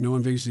guy, like no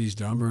one thinks he's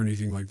dumb or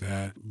anything like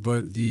that.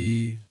 But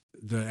the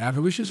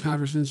abolitionist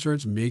congressman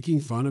starts making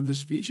fun of the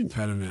speech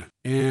impediment.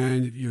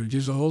 And,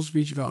 just a whole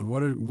speech about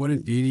what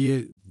an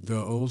idiot the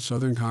old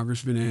Southern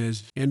congressman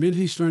is. And then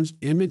he starts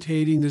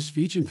imitating the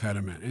speech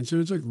impediment. And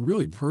so it's like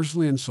really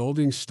personally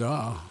insulting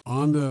stuff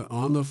on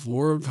the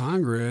floor of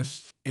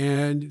Congress.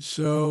 And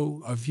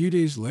so a few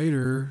days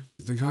later,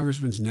 the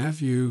congressman's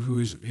nephew, who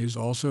is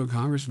also a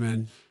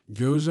congressman,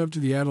 goes up to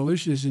the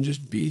abolitionist and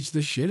just beats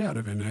the shit out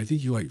of him. And I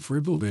think he like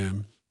fribbled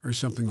him or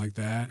something like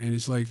that. And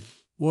it's like,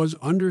 was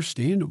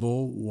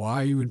understandable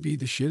why you would beat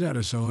the shit out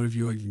of someone if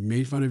you like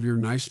made fun of your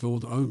nice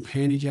old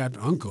handicapped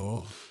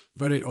uncle,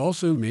 but it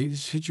also made the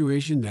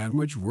situation that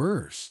much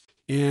worse.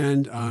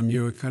 And,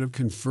 it kind of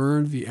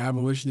confirmed the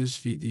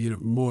abolitionists,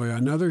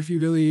 another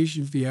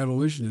humiliation for the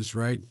abolitionists,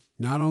 right?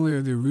 Not only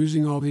are they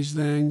losing all these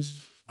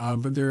things,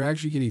 but they're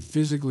actually getting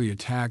physically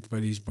attacked by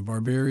these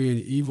barbarian,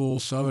 evil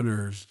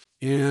Southerners.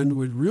 And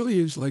what really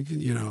is like,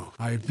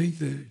 I think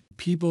that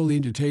people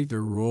need to take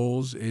their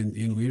roles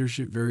in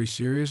leadership very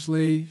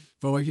seriously.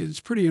 But like, it's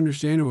pretty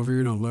understandable if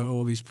you're going to let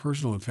all these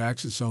personal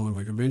attacks at someone,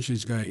 like eventually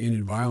it's got to end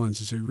in violence.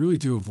 And so really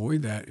to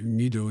avoid that, you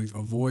need to like,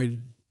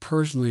 avoid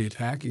personally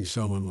attacking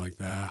someone like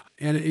that.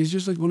 And it's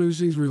just like one of those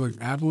things where like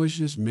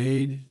abolitionists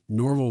made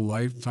normal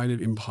life kind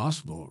of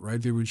impossible,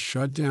 right? They would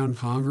shut down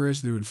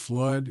Congress. They would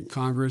flood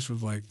Congress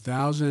with like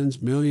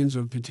thousands, millions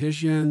of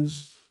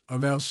petitions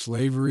about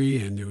slavery,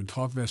 and they would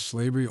talk about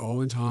slavery all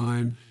the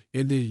time.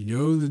 And they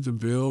know that the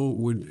bill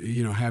would,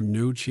 have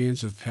no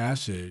chance of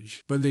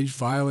passage, but they'd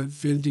file it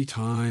 50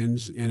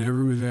 times and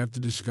everyone would have to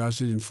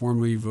discuss it and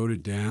formally vote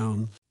it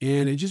down.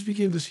 And it just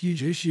became this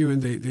huge issue,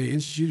 and they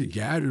instituted a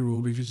gathered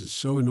rule because it's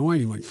so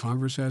annoying. Like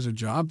Congress has a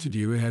job to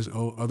do. It has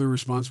other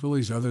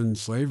responsibilities other than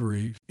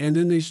slavery. And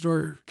then they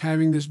start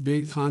having this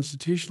big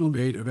constitutional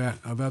debate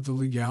about the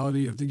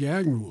legality of the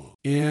gag rule.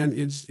 And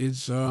it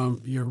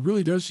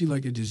really does seem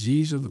like a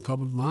disease of the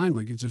public mind.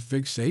 Like it's a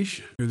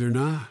fixation. They're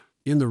not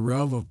in the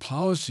realm of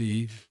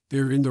policy,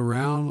 they're in the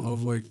realm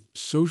of like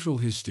social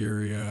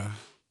hysteria.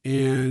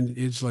 And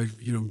it's like,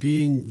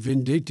 being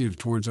vindictive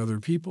towards other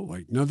people.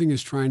 Like nothing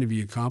is trying to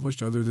be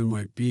accomplished other than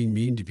like being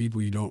mean to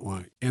people you don't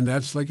like. And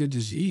that's like a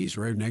disease,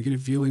 right?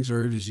 Negative feelings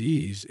are a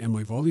disease. And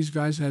like all these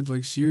guys had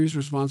like serious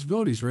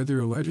responsibilities, right? They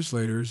were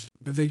legislators,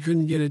 but they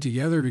couldn't get it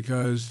together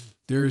because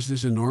there's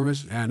this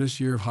enormous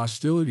atmosphere of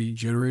hostility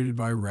generated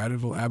by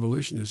radical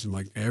abolitionists, and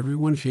like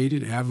everyone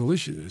hated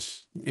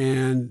abolitionists.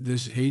 And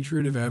this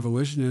hatred of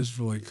abolitionists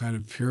for like kind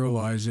of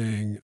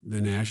paralyzing the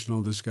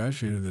national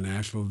discussion and the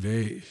national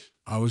debate.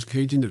 I was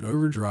kicked into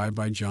overdrive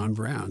by John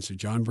Brown. So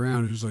John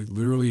Brown, who's like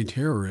literally a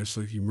terrorist,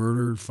 like he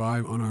murdered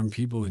 5 unarmed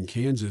people in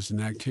Kansas, and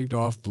that kicked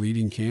off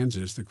Bleeding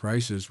Kansas, the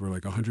crisis where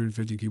like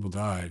 150 people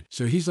died.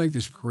 So he's like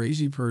this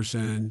crazy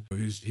person.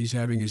 He's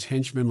having his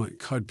henchmen like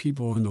cut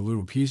people into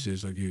little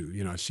pieces, like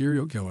a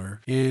serial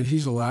killer. And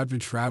he's allowed to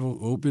travel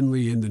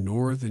openly in the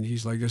North, and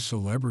he's like a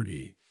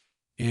celebrity.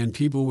 And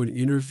people would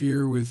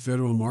interfere with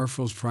federal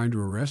marshals trying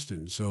to arrest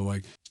him. So,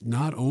 like,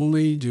 not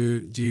only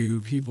do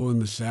people in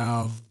the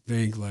South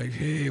think, like,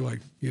 hey,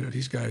 like,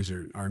 these guys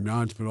are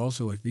nuts, but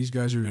also, like, these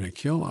guys are going to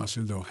kill us,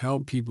 and they'll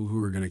help people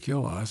who are going to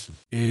kill us.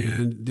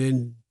 And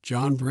then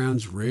John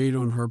Brown's raid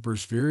on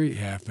Harper's Ferry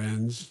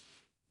happens,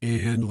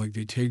 and, like,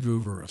 they take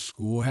over a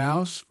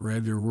schoolhouse,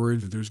 right? They're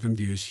worried that there's going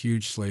to be this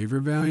huge slave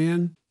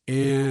rebellion.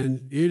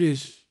 And it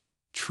is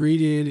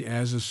treated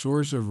as a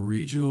source of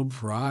regional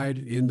pride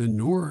in the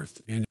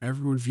North. And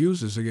everyone views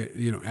this, like,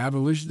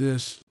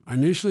 abolitionists.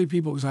 Initially,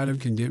 people kind of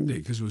condemned it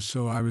because it was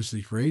so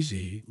obviously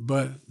crazy.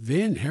 But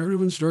then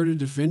everyone started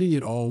defending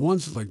it all at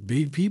once, like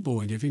big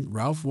people. And I think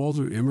Ralph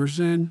Waldo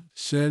Emerson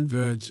said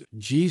that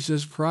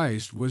Jesus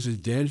Christ was a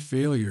dead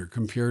failure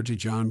compared to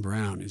John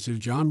Brown. And so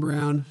John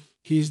Brown,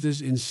 he's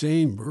this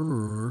insane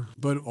murderer,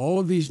 but all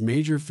of these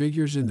major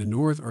figures in the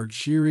North are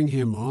cheering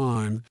him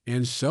on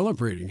and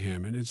celebrating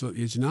him. And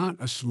it's not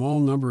a small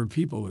number of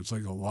people. It's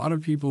like a lot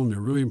of people, and they're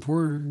really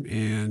important.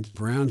 And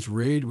Brown's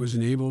raid was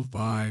enabled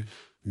by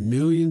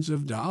millions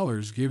of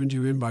dollars given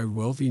to him by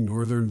wealthy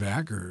Northern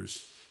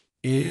backers.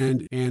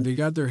 And they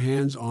got their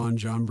hands on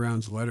John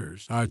Brown's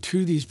letters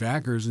to these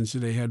backers, and so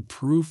they had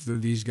proof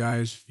that these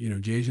guys,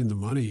 gave him the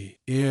money.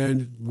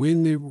 And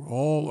when they were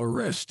all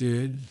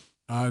arrested,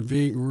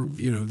 they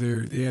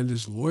had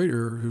this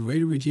lawyer who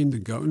later became the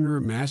governor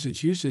of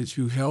Massachusetts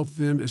who helped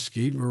them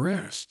escape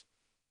arrest.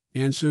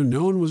 And so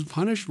no one was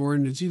punished for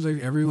it, and it seems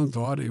like everyone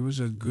thought it was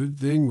a good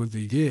thing what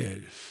they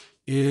did.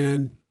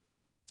 And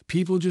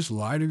people just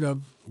lied about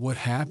what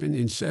happened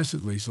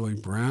incessantly. So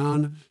like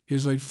Brown,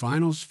 his like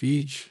final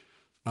speech,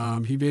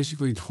 he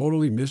basically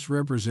totally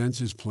misrepresents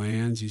his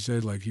plans. He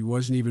said like he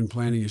wasn't even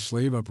planning a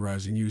slave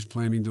uprising. He was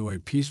planning to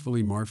like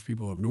peacefully march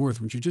people up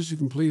north, which is just a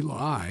complete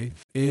lie.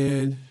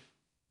 And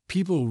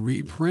people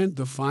reprint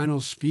the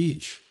final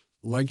speech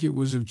like it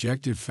was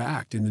objective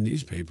fact in the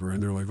newspaper.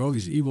 And they're like, oh,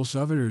 these evil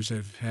Southerners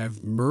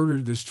have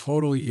murdered this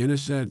totally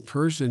innocent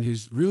person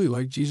who's really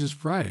like Jesus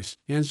Christ.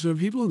 And so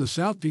people in the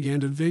South began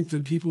to think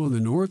that people in the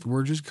North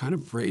were just kind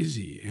of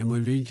crazy. And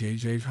Levine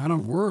KJ kind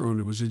of were, and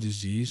it was a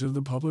disease of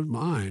the public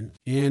mind.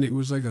 And it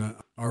was like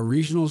a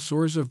regional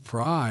source of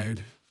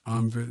pride.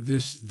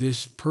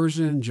 This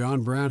person,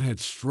 John Brown, had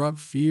struck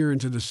fear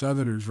into the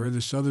Southerners, where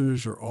the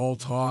Southerners are all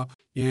talk,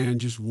 and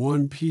just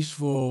one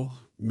peaceful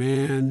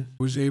man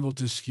was able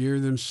to scare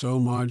them so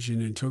much,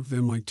 and it took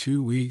them like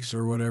 2 weeks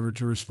or whatever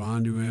to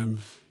respond to him.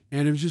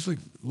 And it was just like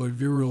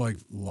they were like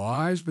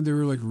lies, but they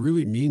were like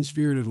really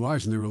mean-spirited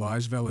lies, and they were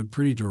lies about like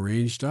pretty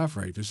deranged stuff,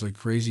 right? Just like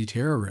crazy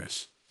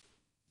terrorists.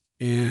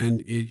 And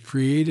it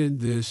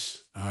created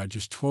this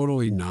just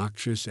totally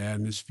noxious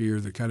atmosphere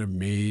that kind of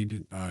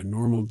made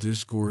normal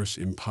discourse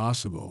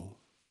impossible,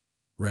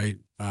 right?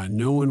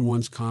 No one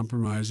wants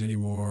compromise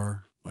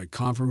anymore. like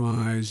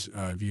compromise.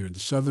 If you the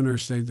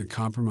Southerners think that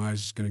compromise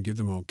is going to get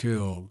them all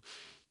killed,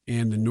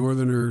 and the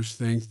Northerners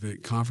think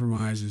that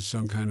compromise is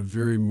some kind of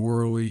very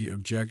morally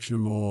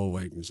objectionable,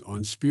 like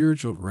on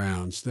spiritual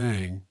grounds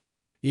thing.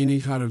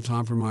 Any kind of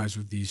compromise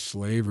with these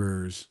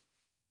slavers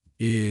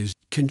is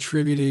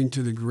contributing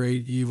to the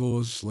great evil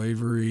of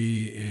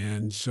slavery.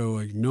 And so,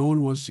 like, no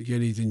one wants to get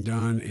anything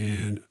done.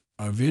 And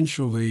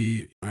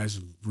eventually,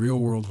 as real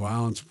world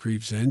violence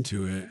creeps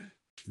into it,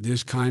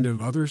 this kind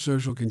of other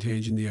social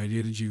contagion, the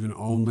idea that you can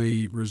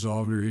only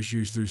resolve your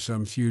issues through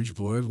some huge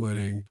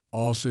bloodletting,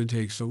 also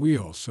takes the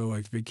wheel. So,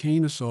 like the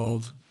Cain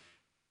assault,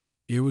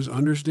 it was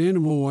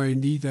understandable why he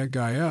beat that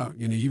guy up.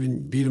 He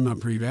even beat him up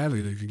pretty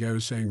badly. Like the guy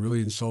was saying really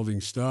insulting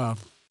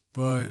stuff.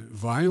 But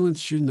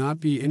violence should not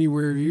be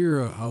anywhere near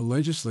a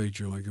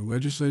legislature. Like a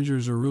legislature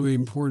is a really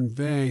important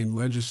thing, and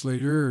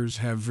legislators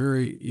have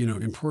very,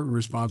 important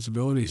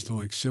responsibilities to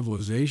like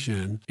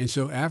civilization. And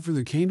so after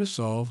the Cain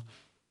assault,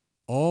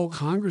 all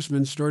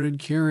congressmen started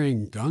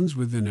carrying guns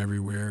with them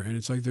everywhere. And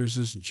it's like there's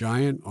this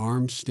giant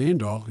armed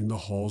standoff in the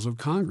halls of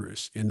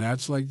Congress. And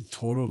that's like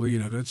totally,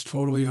 that's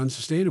totally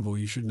unsustainable.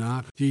 You should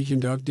not be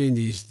conducting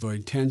these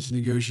like tense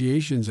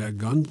negotiations at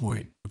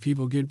gunpoint.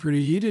 People get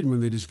pretty heated when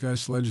they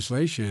discuss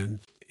legislation.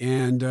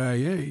 And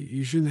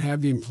you shouldn't have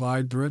the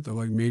implied threat that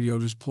like maybe I'll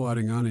just pull out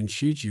a gun and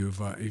shoot you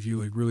if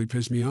you like really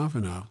piss me off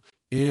enough.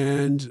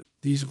 And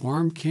these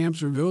armed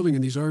camps are building,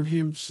 and these armed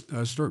camps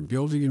start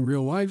building in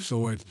real life.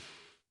 So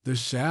the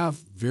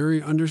South,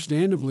 very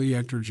understandably,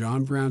 after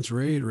John Brown's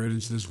raid, right,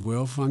 it's this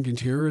well-functioning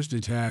terrorist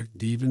attack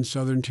deep in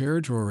Southern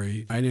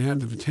territory. I didn't have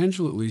the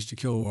potential, at least, to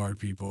kill a lot of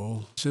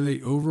people. So they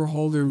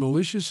overhaul their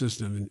militia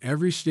system, and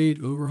every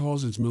state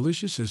overhauls its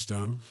militia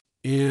system.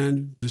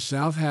 And the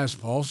South has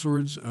all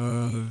sorts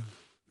of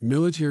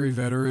military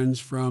veterans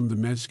from the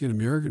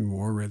Mexican-American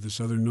War, right? The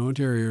Southern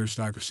military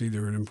aristocracy. They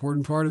were an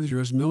important part of the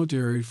U.S.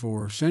 military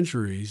for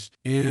centuries.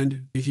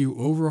 And if you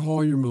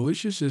overhaul your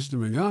militia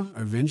system enough,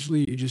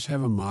 eventually you just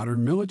have a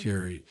modern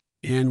military.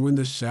 And when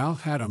the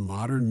South had a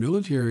modern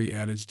military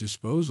at its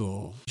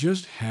disposal,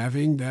 just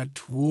having that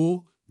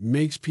tool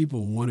makes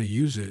people want to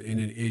use it, and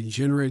it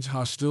generates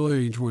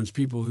hostility towards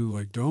people who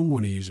like don't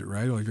want to use it,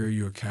 right? Like, are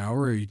you a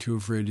coward? Are you too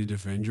afraid to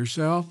defend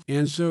yourself?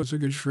 And so it's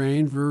like a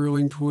train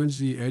whirling towards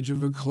the edge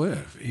of a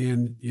cliff.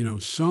 And,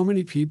 so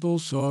many people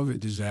saw that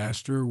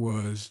disaster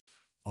was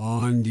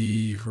on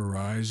the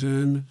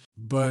horizon,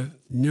 but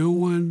no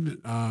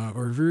one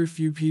or very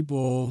few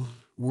people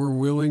were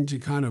willing to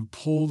kind of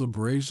pull the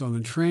brakes on the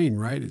train,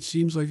 right? It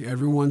seems like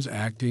everyone's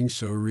acting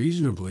so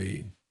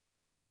reasonably.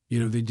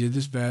 They did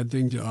this bad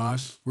thing to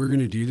us. We're going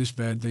to do this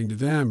bad thing to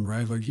them,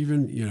 right? Like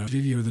even,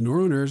 the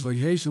Northerners, like,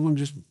 hey, someone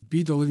just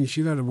beat the living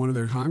shit out of one of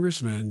their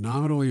congressmen,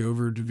 not only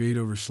over debate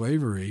over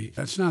slavery.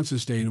 That's not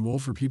sustainable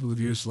for people to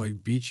just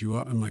like beat you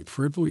up and like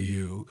cripple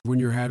you when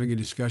you're having a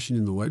discussion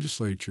in the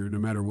legislature, no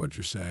matter what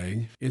you're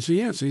saying. And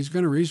so, so he's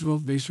kind of reasonable.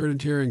 They started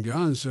tearing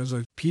guns. So it's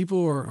like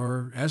people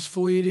are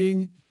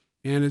escalating.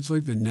 And it's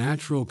like the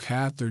natural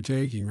path they're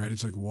taking, right?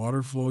 It's like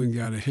water flowing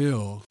down a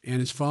hill,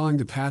 and it's following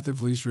the path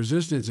of least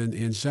resistance.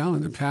 And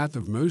sounding the path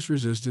of most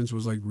resistance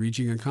was like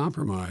reaching a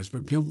compromise.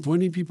 But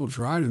plenty of people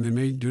tried, and they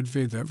made good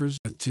faith efforts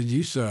to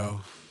do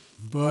so.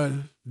 But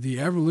the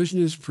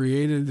abolitionists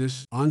created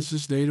this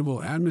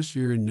unsustainable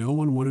atmosphere, and no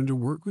one wanted to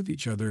work with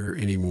each other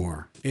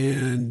anymore.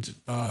 And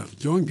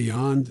going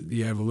beyond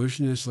the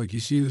abolitionists, like you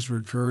see this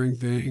recurring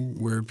thing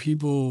where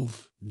people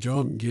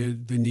don't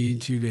get the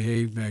need to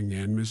behave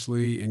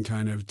magnanimously and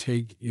kind of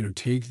take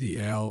the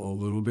L a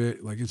little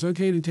bit. Like it's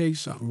okay to take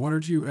one or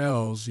two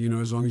L's,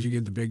 as long as you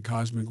get the big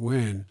cosmic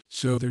win.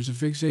 So there's a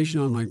fixation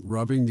on like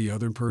rubbing the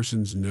other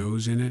person's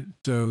nose in it.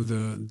 So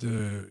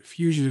the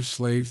fugitive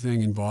slave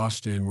thing in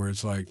Boston, where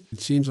it's like, it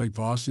seems like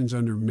Boston's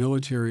under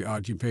military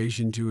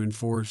occupation to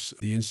enforce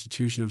the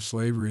institution of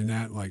slavery, and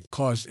that like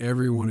caused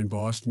everyone in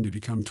Boston to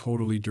become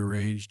totally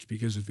deranged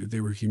because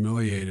they were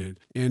humiliated.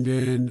 And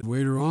then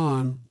later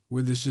on,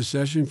 with the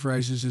secession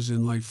crisis is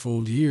in like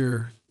full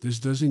gear, this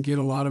doesn't get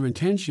a lot of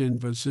attention,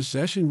 but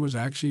secession was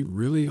actually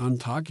really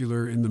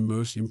unpopular in the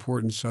most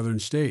important southern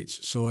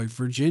states. So like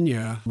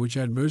Virginia, which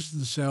had most of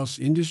the South's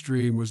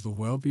industry and was the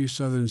wealthiest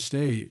southern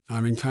state,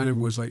 kind of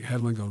was like,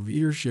 had like a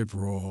leadership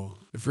role.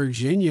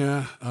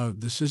 Virginia,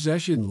 the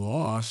secession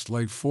lost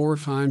like 4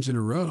 times in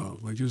a row.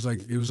 Like it was like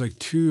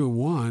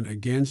 2-1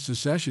 against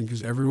secession,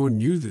 because everyone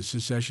knew that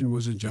secession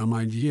was a dumb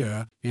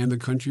idea and the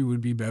country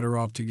would be better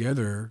off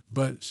together.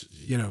 But,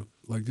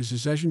 like the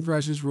secession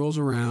crisis rolls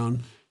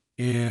around,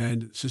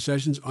 and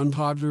secession's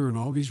unpopular in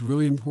all these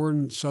really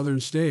important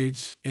southern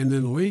states. And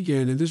then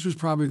Lincoln, and this was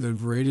probably the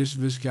greatest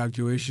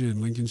miscalculation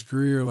in Lincoln's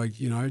career. Like,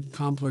 I had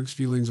complex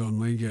feelings on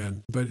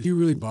Lincoln, but he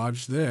really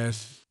botched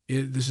this.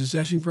 The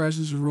secession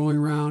crisis is rolling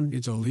around.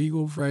 It's a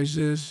legal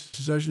crisis.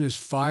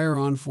 Secessionists fire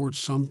on Fort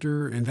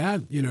Sumter. And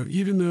that,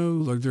 even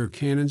though like there are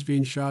cannons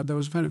being shot, that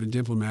was kind of a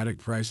diplomatic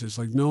crisis.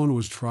 Like no one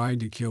was trying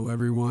to kill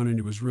everyone. And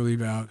it was really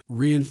about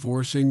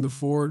reinforcing the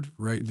fort,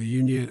 right?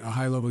 A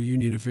high-level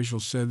Union official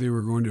said they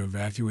were going to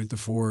evacuate the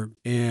fort.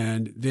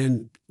 And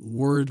then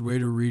word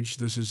later reached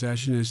the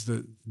secessionists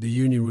that the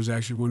Union was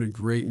actually going to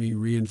greatly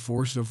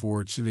reinforce the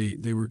fort. So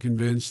they were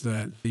convinced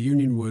that the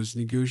Union was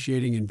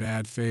negotiating in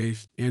bad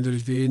faith and that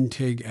if they didn't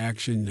take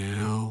action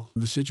now,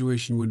 the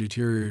situation would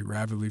deteriorate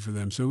rapidly for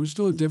them. So it was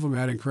still a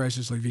diplomatic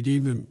crisis. Like they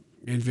gave them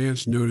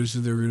advance notice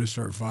that they were going to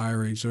start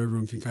firing so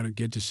everyone can kind of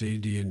get to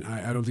safety. And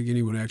I don't think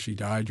anyone actually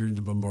died during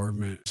the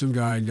bombardment. Some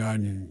guy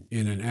died in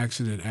an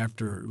accident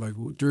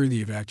during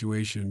the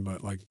evacuation,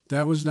 but like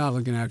that was not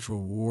like an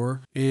actual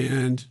war.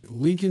 And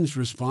Lincoln's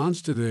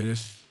response to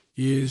this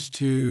is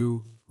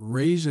to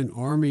raise an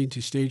army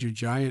to stage a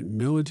giant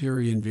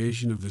military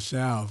invasion of the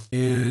South.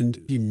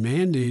 And he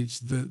mandates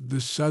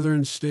the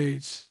southern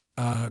states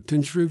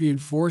contribute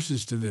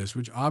forces to this,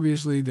 which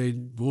obviously they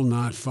will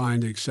not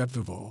find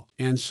acceptable.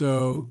 And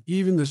so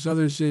even the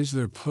southern states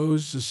that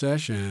opposed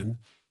secession,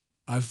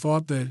 I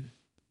thought that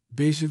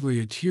basically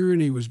a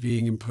tyranny was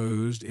being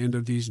imposed and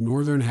that these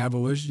northern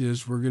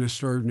abolitionists were going to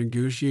start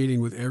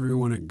negotiating with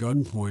everyone at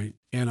gunpoint.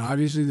 And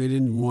obviously they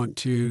didn't want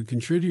to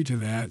contribute to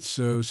that.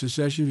 So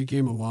secession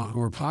became a lot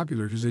more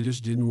popular because they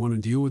just didn't want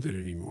to deal with it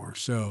anymore.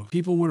 So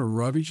people want to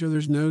rub each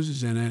other's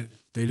noses in it.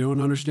 They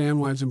don't understand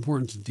why it's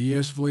important to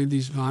de-escalate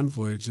these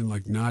conflicts and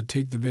like not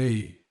take the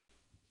bait.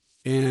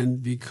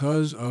 And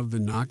because of the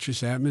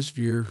noxious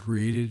atmosphere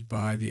created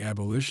by the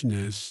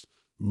abolitionists,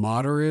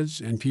 moderates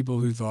and people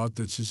who thought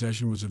that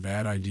secession was a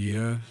bad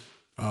idea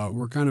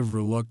were kind of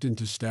reluctant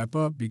to step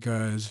up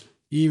because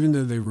even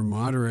though they were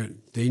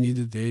moderate, they knew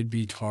that they'd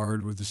be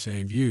tarred with the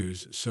same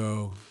views.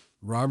 So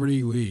Robert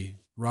E.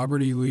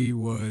 Lee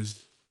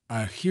was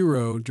a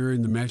hero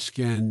during the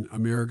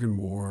Mexican-American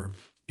War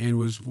and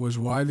was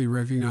widely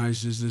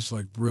recognized as this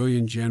like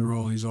brilliant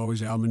general. He's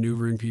always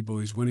outmaneuvering people.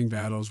 He's winning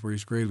battles where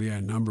he's greatly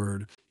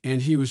outnumbered.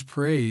 And he was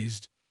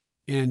praised.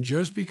 And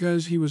just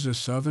because he was a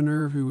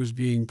Southerner who was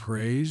being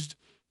praised,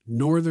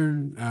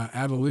 Northern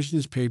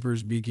abolitionist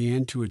papers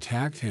began to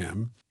attack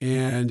him.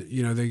 And,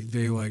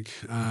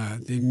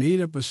 they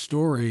made up a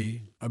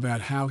story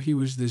about how he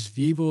was this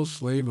feeble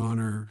slave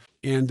owner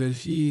and that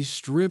he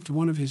stripped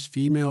one of his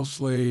female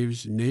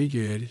slaves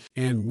naked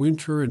and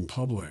whipped her in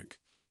public.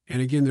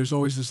 And again, there's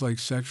always this like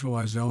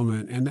sexualized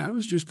element, and that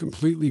was just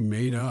completely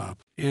made up.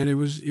 And it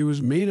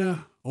was made up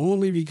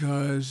only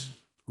because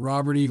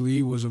Robert E.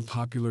 Lee was a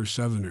popular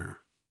Southerner,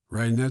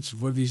 right? And that's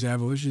what these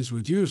abolitionists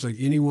would do. It's like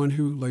anyone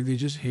who like they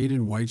just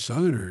hated white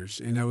Southerners,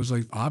 and that was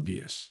like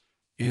obvious.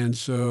 And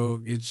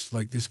so it's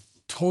like this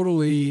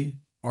totally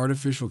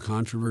artificial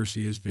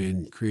controversy has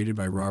been created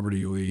by Robert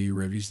E. Lee,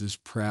 where he's this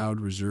proud,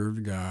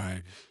 reserved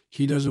guy.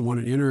 He doesn't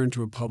want to enter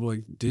into a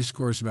public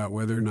discourse about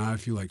whether or not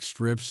if he like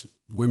strips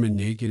women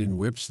naked and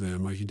whips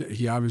them. Like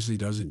he obviously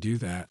doesn't do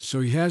that. So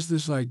he has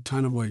this like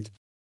kind of like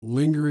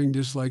lingering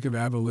dislike of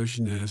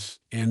abolitionists.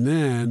 And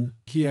then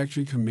he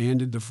actually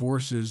commanded the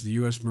forces, the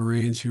U.S.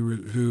 Marines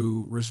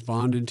who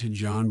responded to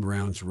John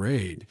Brown's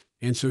raid.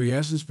 And so he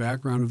has this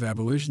background of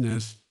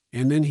abolitionists.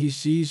 And then he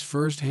sees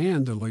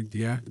firsthand that like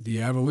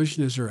the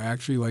abolitionists are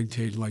actually like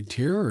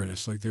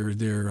terrorists. Like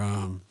they're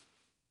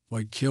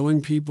like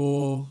killing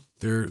people.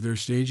 They're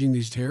staging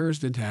these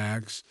terrorist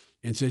attacks.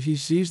 And so he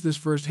sees this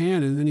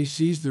firsthand, and then he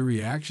sees the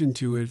reaction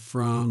to it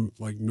from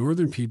like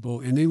Northern people,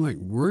 and they like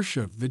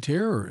worship the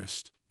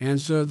terrorist.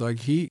 And so like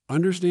he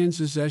understands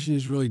secession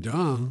is really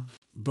dumb,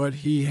 but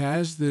he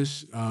has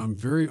this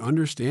very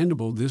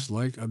understandable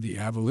dislike of the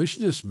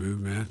abolitionist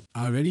movement.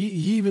 And he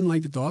even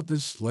like thought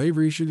that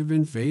slavery should have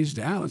been phased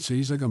out. So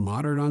he's like a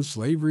moderate on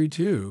slavery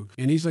too.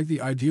 And he's like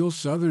the ideal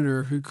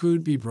Southerner who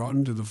could be brought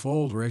into the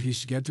fold, right? He's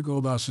skeptical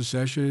about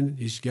secession.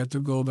 He's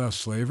skeptical about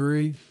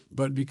slavery.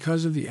 But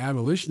because of the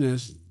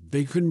abolitionists,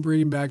 they couldn't bring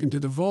him back into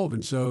the fold.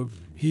 And so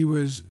he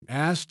was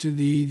asked to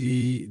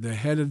be the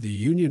head of the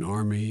Union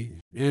Army,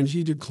 and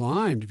he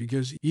declined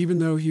because even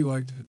though he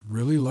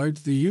really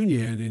liked the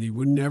Union and he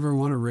would never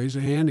want to raise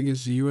a hand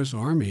against the U.S.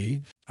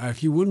 Army,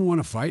 he wouldn't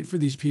want to fight for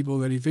these people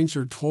that he thinks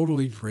are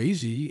totally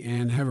crazy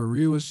and have a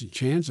realistic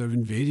chance of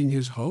invading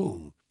his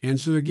home. And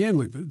so again,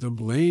 like the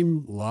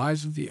blame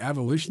lies with the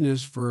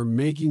abolitionists for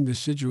making the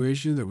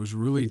situation that was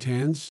really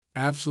tense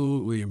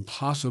absolutely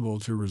impossible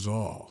to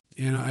resolve.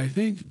 And I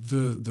think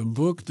the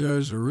book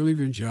does a really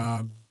good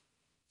job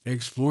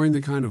exploring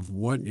the kind of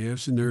what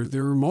ifs, and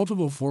there were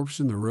multiple forks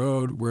in the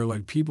road where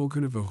like people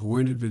could have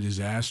avoided the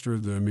disaster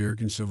of the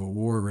American Civil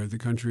War, right? The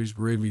country's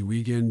greatly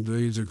weakened,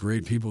 billions of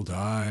great people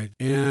died.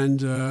 And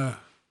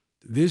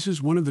this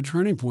is one of the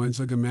turning points.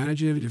 Like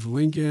imagine if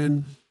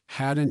Lincoln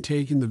hadn't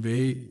taken the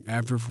bait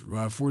after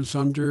Fort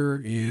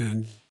Sumter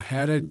and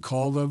hadn't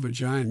called up a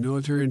giant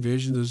military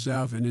invasion of the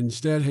South and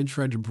instead had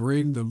tried to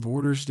bring the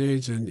border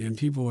states and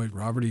people like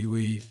Robert E.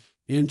 Lee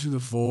into the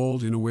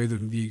fold in a way that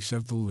would be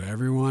acceptable to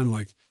everyone.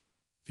 Like,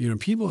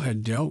 people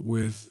had dealt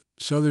with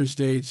Southern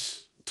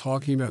states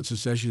talking about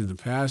secession in the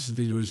past. I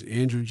think it was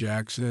Andrew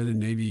Jackson and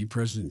maybe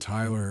President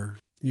Tyler.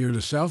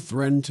 The South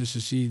threatened to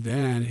secede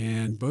then,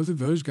 and both of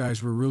those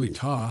guys were really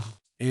tough.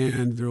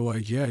 And they're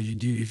like, yeah,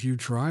 if you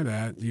try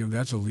that,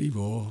 that's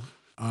illegal.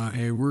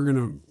 And we're going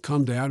to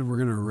come down and we're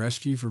going to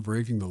arrest you for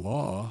breaking the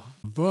law.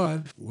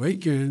 But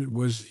Lincoln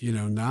was,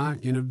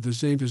 not in the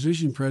same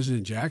position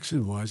President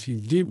Jackson was.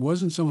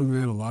 Wasn't someone who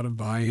had a lot of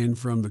buy-in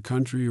from the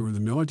country or the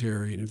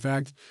military. And in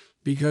fact,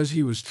 because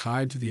he was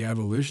tied to the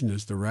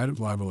abolitionists, the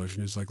radical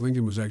abolitionists, like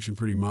Lincoln was actually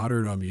pretty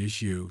moderate on the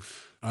issue,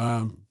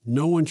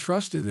 no one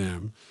trusted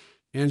them.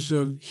 And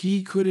so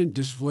he couldn't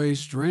display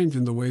strength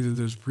in the way that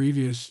those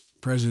previous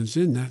presidents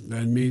did.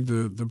 That made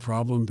the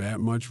problem that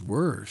much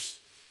worse.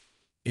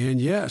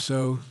 And yeah,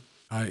 so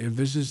if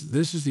this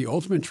is the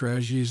ultimate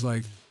tragedy, is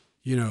like,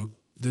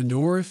 the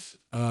North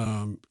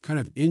kind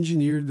of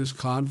engineered this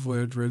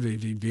conflict where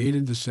they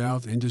baited the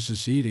South into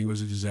seceding. It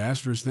was a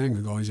disastrous thing.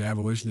 Like all these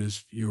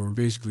abolitionists, were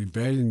basically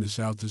begging the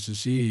South to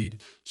secede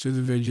so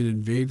that they could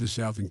invade the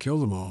South and kill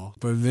them all.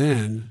 But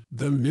then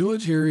the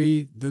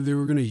military that they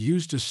were going to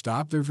use to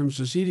stop them from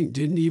seceding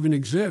didn't even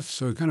exist.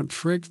 So it kind of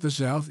tricked the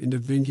South into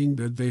thinking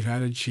that they've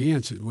had a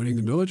chance at winning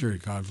the military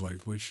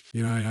conflict, which,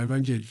 I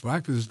might get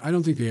flack for this. I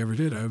don't think they ever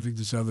did. I don't think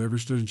the South ever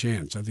stood a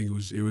chance. I think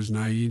it was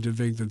naive to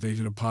think that they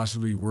could have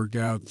possibly worked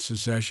out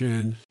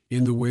secession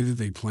in the way that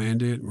they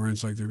planned it, where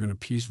it's like they're going to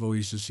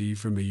peacefully secede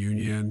from the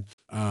Union.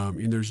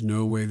 And there's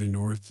no way the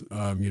North,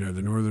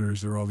 the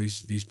Northerners, they're all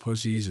these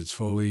pussies. It's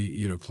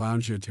fully,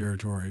 clown shit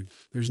territory.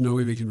 There's no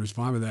way they can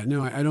respond to that.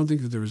 No, I don't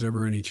think that there was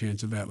ever any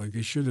chance of that. Like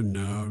they should have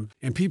known.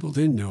 And people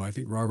didn't know. I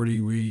think Robert E.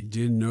 Lee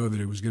didn't know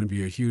that it was going to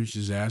be a huge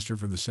disaster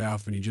for the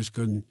South, and he just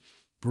couldn't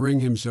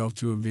bring himself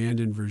to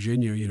abandon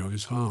Virginia,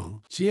 his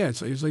home. So yeah,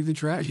 it's like the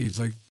tragedy.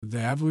 It's like the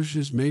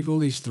abolitionists make all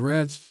these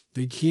threats.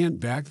 They can't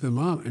back them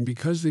up. And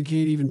because they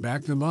can't even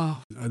back them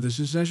up, the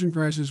secession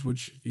crisis,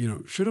 which,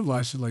 should have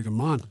lasted like a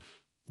month,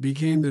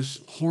 became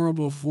this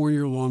horrible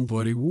 4-year-long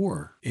bloody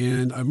war.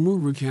 And I'm going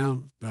to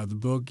recount the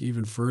book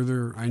even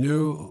further. I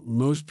know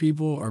most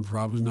people are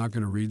probably not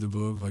going to read the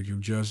book. Like you'll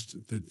just,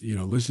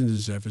 listen to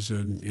this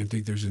episode and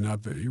think there's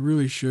enough, but you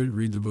really should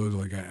read the book.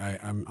 Like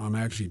I'm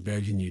actually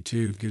begging you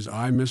to, because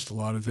I missed a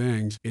lot of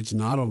things. It's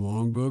not a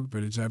long book,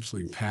 but it's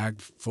absolutely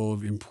packed full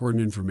of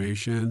important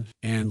information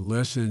and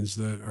lessons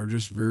that are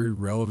just very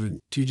relevant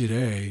to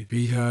today,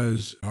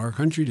 because our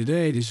country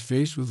today is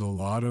faced with a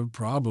lot of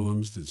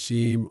problems that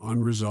seem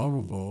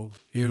unresolvable.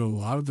 And a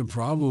lot of the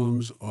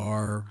problems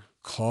are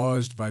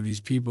caused by these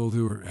people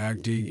who are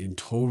acting in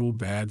total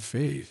bad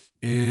faith.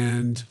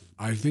 And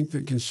I think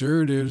that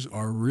conservatives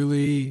are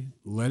really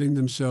letting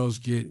themselves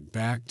get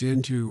backed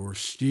into or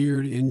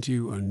steered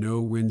into a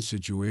no-win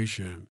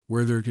situation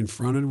where they're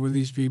confronted with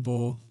these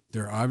people.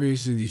 They're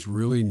obviously these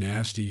really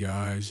nasty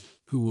guys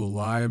who will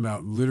lie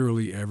about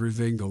literally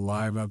everything. They'll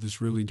lie about this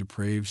really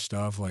depraved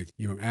stuff. Like,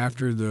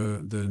 after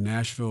the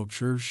Nashville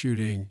church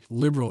shooting,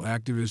 liberal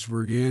activists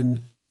were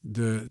in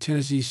the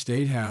Tennessee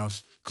State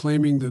House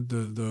claiming that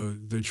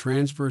the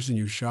trans person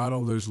who shot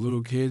all those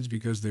little kids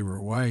because they were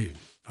white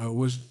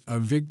was a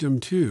victim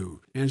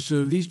too. And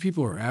so these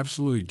people are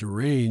absolutely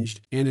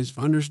deranged, and it's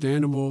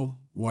understandable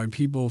why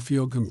people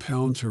feel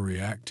compelled to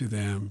react to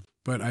them.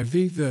 But I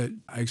think that,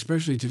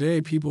 especially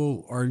today,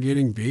 people are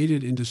getting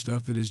baited into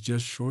stuff that is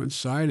just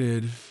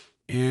short-sighted.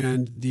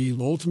 And the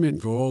ultimate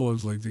goal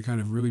of like the kind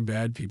of really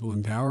bad people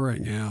in power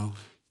right now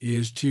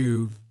is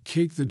to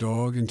kick the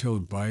dog until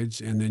it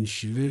bites and then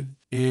shoot it.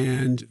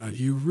 And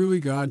you really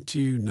got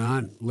to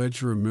not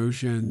let your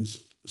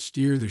emotions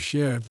steer the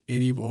ship.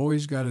 And you've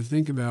always got to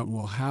think about,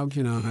 well, how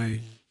can I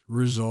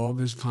resolve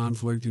this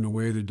conflict in a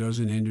way that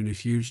doesn't end in a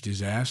huge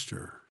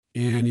disaster?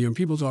 And,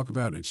 people talk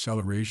about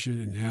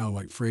acceleration and how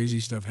like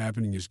crazy stuff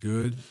happening is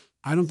good.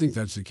 I don't think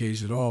that's the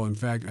case at all. In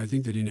fact, I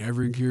think that in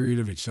every period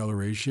of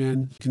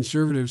acceleration,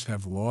 conservatives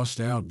have lost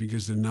out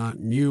because they're not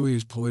nearly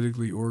as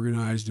politically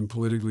organized and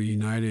politically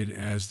united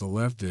as the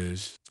left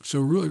is.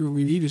 So really what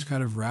we need is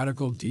kind of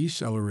radical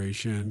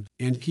deceleration,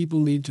 and people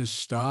need to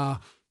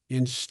stop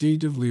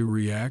instinctively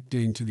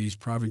reacting to these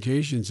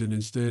provocations and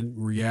instead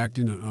react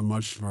in a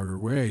much smarter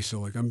way.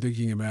 So like I'm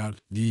thinking about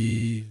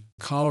the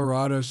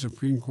Colorado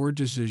Supreme Court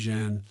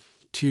decision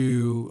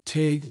to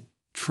take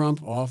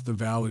Trump off the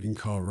ballot in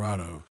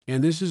Colorado.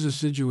 And this is a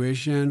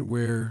situation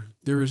where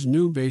there is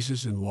no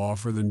basis in law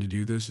for them to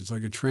do this. It's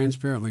like a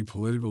transparently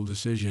political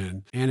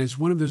decision. And it's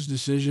one of those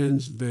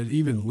decisions that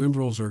even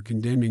liberals are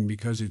condemning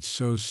because it's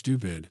so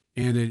stupid.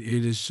 And it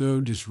is so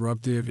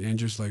disruptive and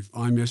just like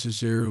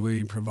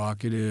unnecessarily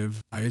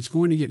provocative. It's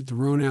going to get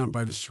thrown out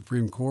by the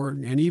Supreme Court.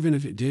 And even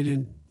if it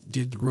didn't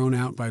get thrown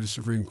out by the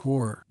Supreme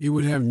Court, it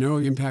would have no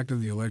impact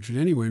on the election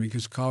anyway,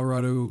 because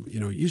Colorado,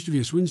 it used to be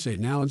a swing state.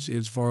 Now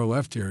it's far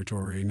left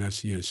territory, and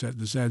that's the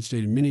sad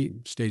state in many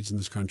states in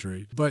this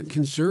country. But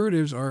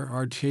conservatives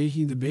are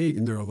taking the bait,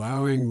 and they're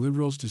allowing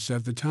liberals to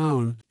set the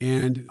tone.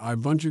 And a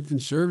bunch of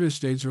conservative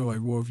states are like,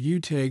 well, if you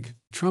take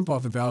Trump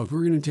off the ballot,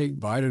 we're going to take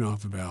Biden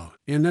off the ballot.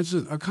 And that's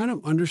a kind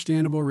of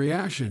understandable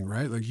reaction,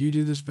 right? Like, you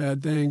do this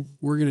bad thing,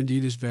 we're going to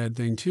do this bad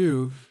thing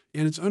too.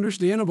 And it's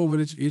understandable, but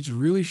it's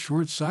really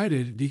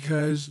short-sighted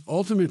because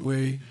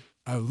ultimately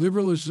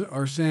liberals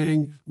are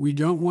saying we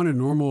don't want a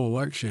normal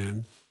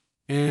election.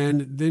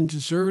 And then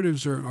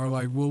conservatives are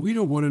like, well, we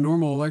don't want a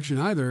normal election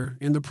either.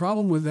 And the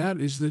problem with that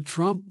is that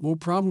Trump will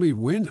probably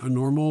win a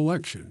normal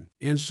election.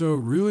 And so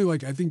really,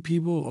 like, I think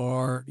people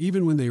are,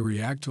 even when they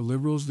react to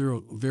liberals,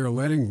 they're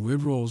letting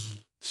liberals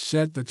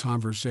set the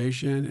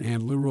conversation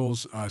and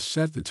liberals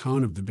set the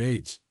tone of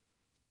debates.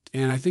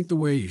 And I think the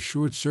way you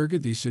short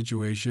circuit these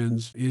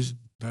situations is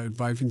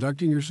by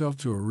conducting yourself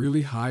to a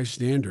really high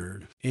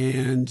standard.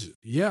 And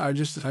yeah, I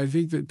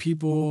think that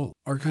people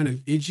are kind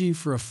of itchy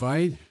for a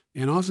fight.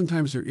 And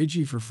oftentimes they're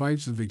itchy for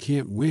fights that they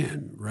can't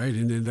win, right?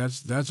 And then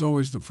that's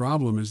always the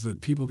problem, is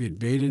that people get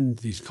baited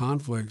into these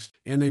conflicts,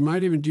 and they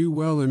might even do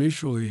well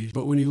initially,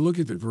 but when you look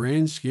at the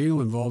grand scale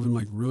involved in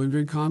like really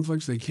big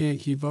conflicts, they can't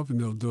keep up,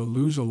 and they'll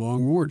lose a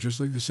long war, just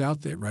like the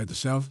South did, right? The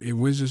South, it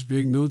wins this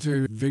big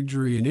military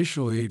victory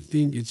initially.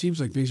 It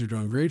seems like things are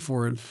doing great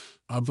for it.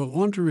 But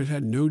long term, it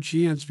had no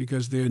chance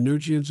because they had no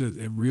chance at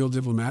real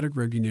diplomatic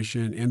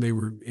recognition, and they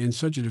were in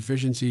such a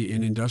deficiency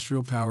in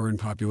industrial power and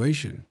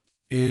population.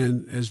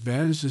 And as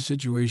bad as the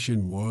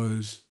situation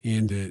was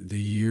in the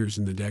years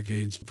and the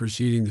decades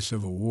preceding the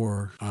Civil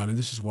War, and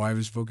this is why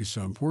this book is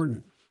so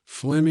important,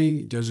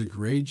 Fleming does a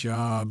great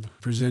job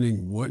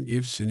presenting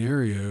what-if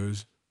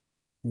scenarios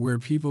where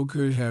people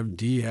could have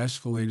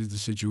de-escalated the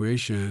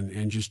situation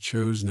and just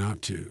chose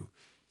not to.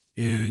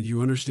 And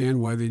you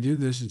understand why they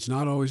did this. It's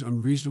not always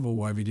unreasonable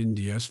why they didn't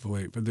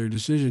de-escalate, but their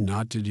decision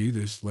not to do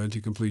this led to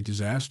complete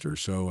disaster.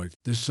 So like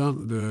the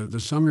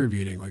summary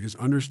reading, like it's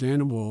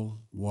understandable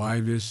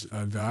why this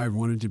guy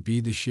wanted to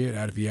beat the shit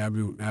out of the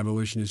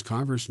abolitionist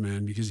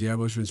congressman, because the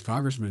abolitionist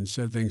congressman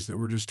said things that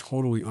were just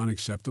totally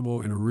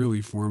unacceptable in a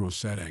really formal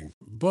setting.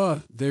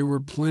 But there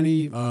were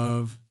plenty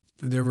of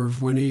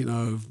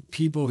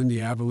people in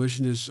the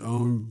abolitionists'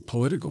 own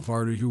political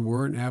party who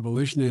weren't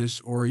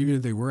abolitionists, or even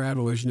if they were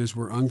abolitionists,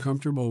 were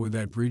uncomfortable with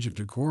that breach of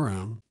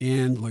decorum.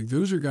 And like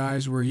those are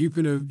guys where you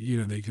could have,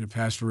 they could have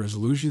passed a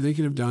resolution, they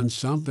could have done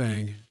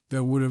something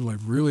that would have like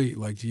really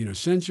like,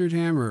 censored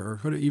him or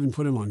could have even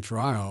put him on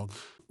trial,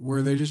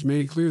 where they just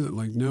made it clear that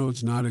like, no,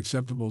 it's not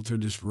acceptable to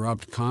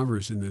disrupt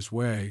Congress in this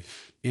way.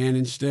 And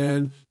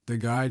instead, the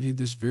guy did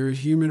this very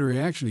human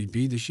reaction. He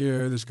beat the shit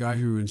out of this guy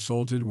who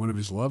insulted one of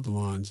his loved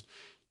ones.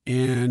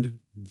 And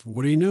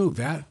what do you know?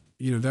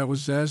 That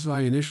was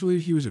satisfying initially.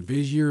 He was a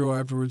big hero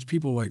afterwards.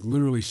 People like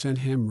literally sent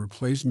him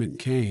replacement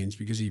canes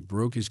because he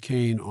broke his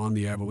cane on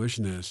the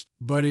abolitionists.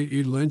 But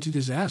it led to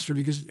disaster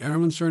because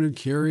everyone started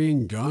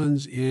carrying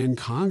guns in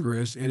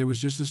Congress, and it was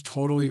just this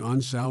totally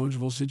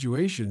unsalvageable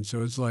situation.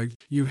 So it's like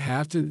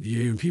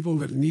people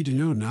that need to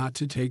know not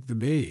to take the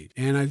bait.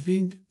 And I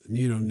think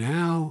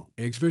now,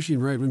 especially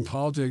in right-wing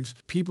politics,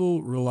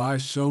 people rely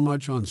so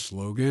much on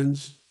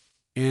slogans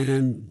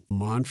and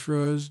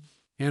mantras,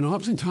 and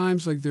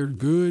oftentimes like they're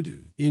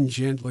good in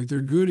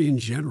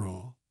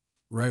general,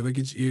 right? Like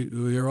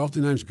they're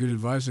oftentimes good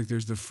advice. Like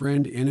there's the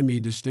friend-enemy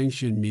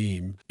distinction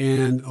meme,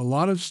 and a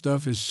lot of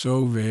stuff is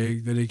so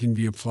vague that it can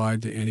be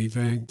applied to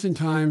anything.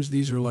 Oftentimes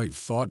these are like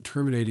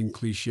thought-terminating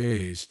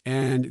cliches,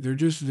 and they're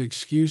just an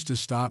excuse to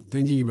stop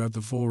thinking about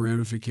the full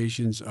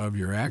ramifications of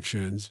your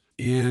actions.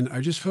 And I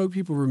just hope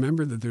people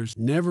remember that there's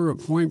never a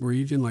point where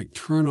you can like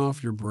turn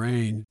off your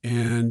brain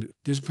and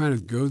just kind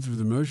of go through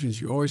the motions.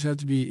 You always have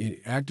to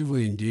be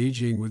actively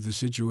engaging with the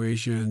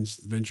situations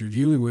that you're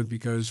dealing with,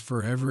 because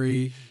for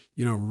every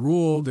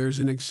rule, there's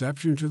an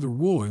exception to the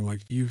rule. And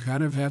like you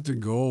kind of have to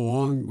go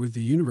along with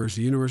the universe.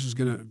 The universe is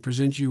going to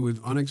present you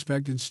with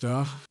unexpected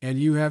stuff, and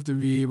you have to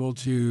be able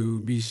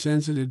to be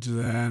sensitive to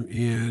that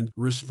and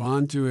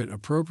respond to it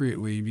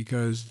appropriately,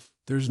 because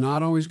there's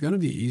not always going to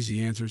be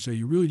easy answers. So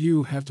you really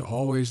do have to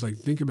always like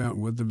think about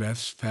what the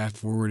best path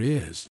forward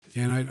is.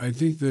 And I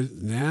think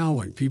that now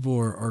like people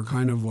are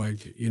kind of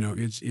like,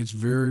 it's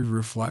very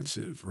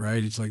reflexive,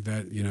 right? It's like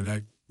that,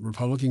 that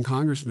Republican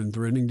congressman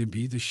threatening to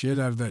beat the shit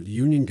out of that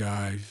union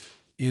guy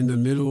in the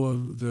middle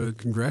of the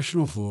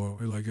congressional floor,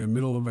 like in the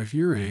middle of a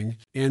hearing,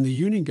 and the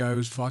union guy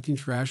was talking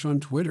trash on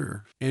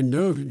Twitter. And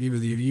no, the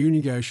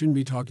union guy shouldn't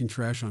be talking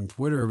trash on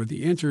Twitter, but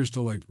the answer is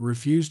to like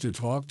refuse to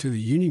talk to the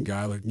union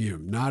guy, like,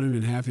 not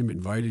even have him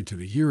invited to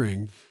the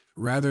hearing,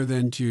 rather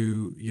than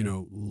to,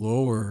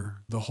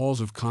 lower the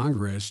halls of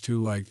Congress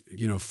to like,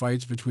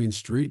 fights between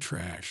street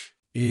trash.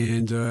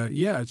 And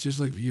it's just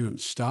like,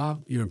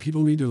 stop,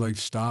 people need to like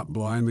stop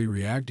blindly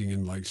reacting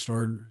and like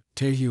start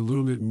taking a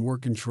little bit more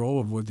control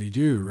of what they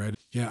do, right?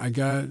 Yeah, I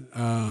got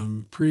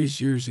pretty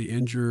seriously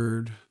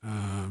injured,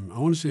 I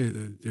want to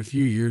say a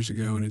few years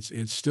ago, and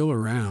it's still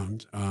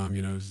around.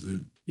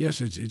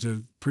 It's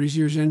a pretty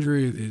serious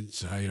injury.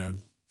 It's,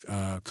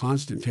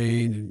 constant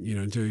pain, and,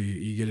 until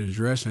you get it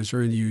addressed. And I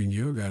started doing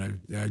yoga.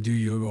 I do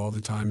yoga all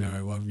the time now. I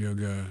love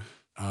yoga.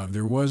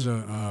 There was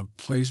a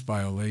place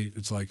by a lake.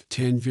 It's like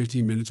 10,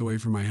 15 minutes away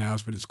from my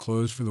house, but it's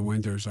closed for the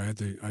winter. So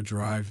I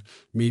drive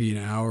maybe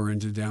an hour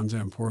into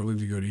downtown Portland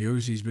to go to yoga.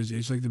 But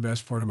it's like the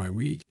best part of my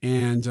week.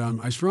 And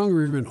I strongly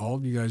recommend all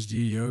of you guys do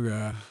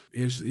yoga.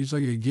 it's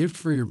like a gift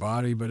for your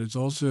body, but it's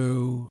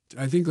also,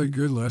 I think, like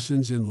good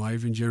lessons in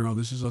life in general.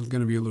 This is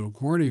going to be a little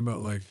corny, but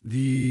like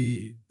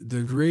the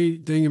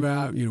great thing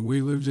about,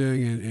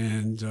 weightlifting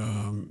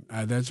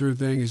and that sort of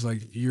thing is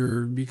like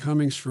you're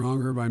becoming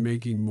stronger by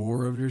making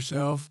more of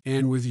yourself.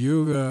 And with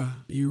yoga,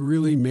 you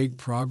really make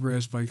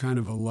progress by kind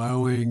of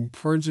allowing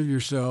parts of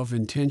yourself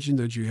and tension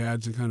that you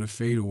had to kind of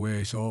fade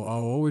away. So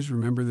I'll always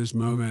remember this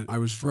moment. I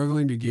was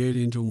struggling to get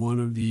into one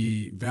of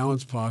the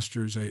balance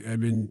postures. I've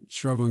been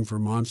struggling for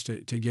months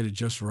to get it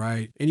just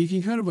right. And you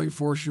can kind of like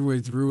force your way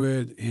through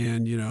it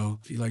and, you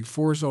like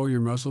force all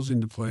your muscles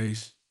into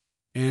place.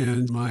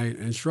 And my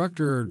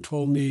instructor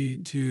told me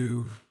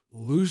to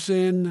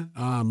loosen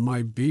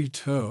my big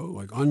toe,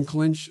 like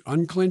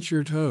unclench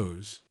your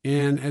toes.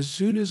 And as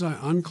soon as I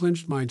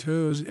unclenched my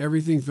toes,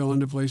 everything fell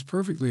into place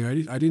perfectly.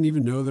 I didn't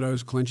even know that I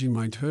was clenching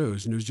my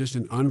toes. And it was just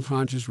an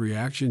unconscious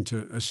reaction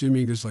to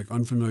assuming this like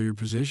unfamiliar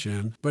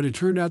position. But it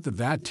turned out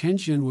that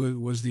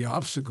tension was the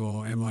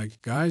obstacle. And like,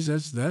 guys,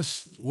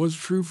 that's what's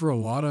true for a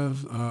lot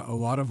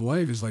of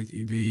life is like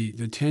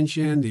the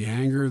tension, the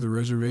anger, the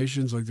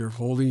reservations, like they're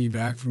holding you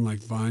back from like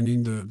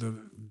finding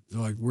the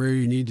like where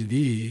you need to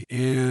be.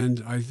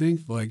 And I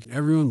think like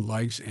everyone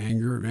likes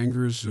anger.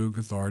 Anger is so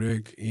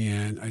cathartic.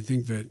 And I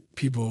think that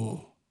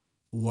people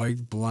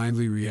like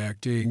blindly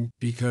reacting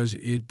because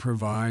it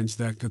provides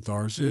that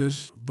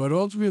catharsis. But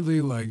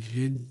ultimately, like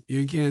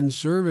it can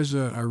serve as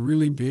a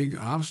really big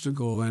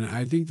obstacle. And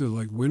I think that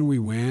like when we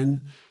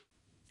win,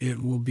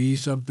 it will be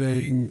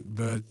something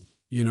that,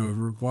 it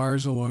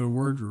requires a lot of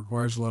work,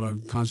 requires a lot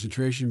of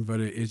concentration, but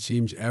it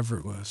seems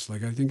effortless.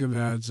 Like I think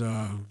about,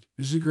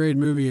 this is a great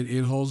movie.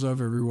 It holds up.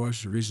 I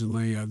rewatched it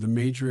recently. The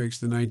Matrix,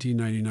 the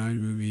 1999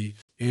 movie.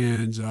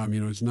 And,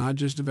 it's not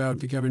just about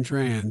becoming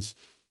trans.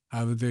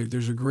 But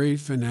there's a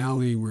great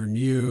finale where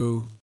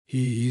Neo,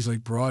 he's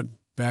like brought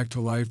back to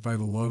life by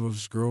the love of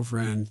his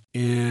girlfriend.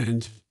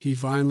 And he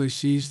finally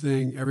sees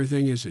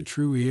everything as it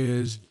truly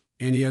is.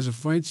 And he has a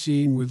fight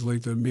scene with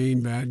like the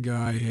main bad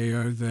guy,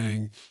 Heyo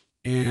thing.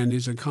 And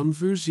it's a kung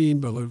fu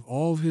scene, but like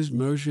all of his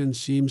motions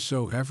seem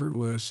so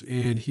effortless,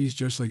 and he's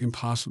just like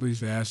impossibly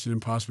fast and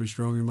impossibly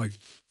strong. And like,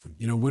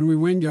 when we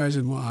win, guys,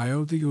 and I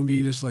don't think it will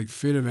be this like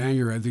fit of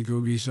anger. I think it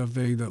will be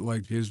something that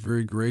like is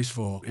very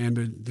graceful,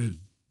 and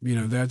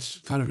that's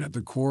kind of at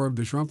the core of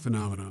the Trump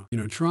phenomena.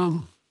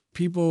 Trump.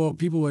 People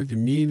like to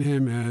mean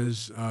him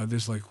as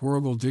this like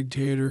horrible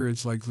dictator.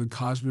 It's like the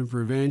cosmic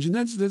revenge, and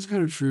that's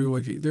kind of true.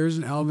 Like there's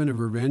an element of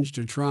revenge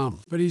to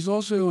Trump, but he's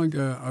also like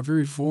a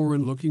very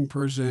forward-looking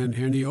person,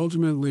 and he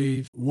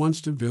ultimately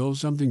wants to build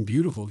something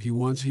beautiful. He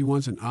wants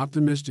an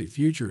optimistic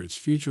future. It's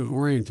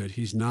future-oriented.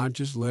 He's not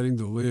just letting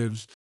the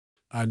libs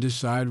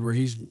decide where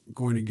he's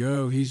going to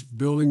go. He's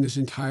building this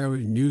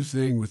entirely new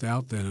thing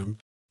without them.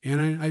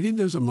 And I think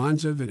there's a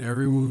mindset that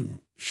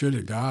everyone should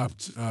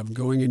adopt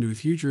going into the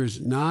future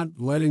is not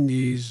letting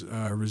these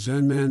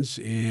resentments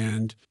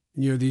and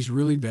these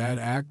really bad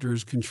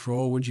actors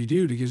control what you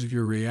do, because if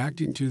you're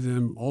reacting to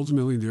them,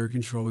 ultimately they're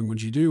controlling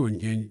what you do,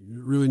 and you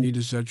really need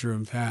to set your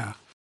own path.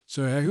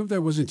 So I hope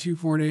that wasn't too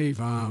corny.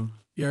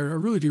 Yeah, I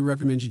really do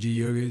recommend you do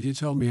yoga.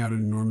 It's helped me out an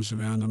enormous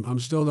amount. I'm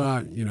still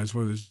not, it's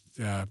one of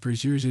those pretty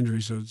serious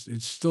injuries, so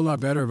it's still not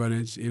better, but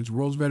it's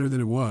worlds better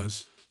than it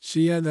was. So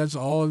yeah, that's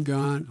all I've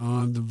got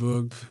on the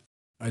book,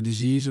 A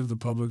Disease of the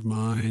Public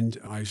Mind.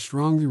 I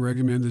strongly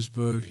recommend this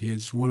book.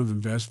 It's one of the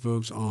best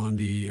books on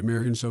the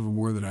American Civil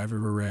War that I've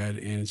ever read,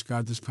 and it's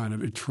got this kind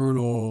of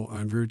eternal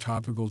and very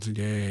topical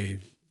today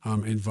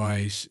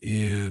advice.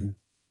 And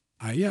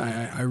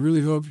I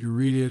really hope you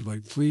read it.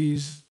 Like,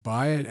 please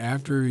buy it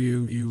after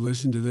you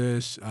listen to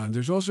this.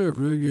 There's also a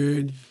really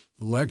good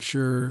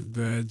lecture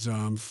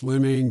that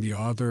Fleming, the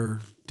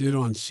author, did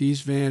on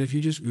C-SPAN. If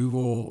you just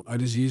Google A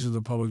Disease of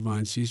the Public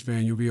Mind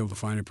C-SPAN, you'll be able to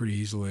find it pretty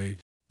easily.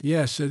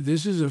 Yeah, so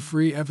this is a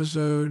free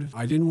episode.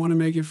 I didn't want to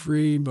make it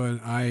free, but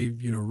I,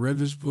 read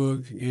this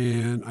book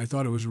and I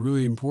thought it was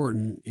really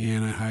important,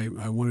 and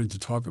I wanted to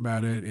talk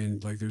about it.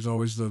 And like, there's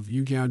always the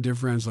view count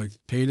difference. Like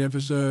paid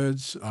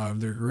episodes,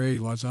 they're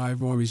great, lots of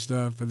high-volume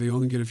stuff, but they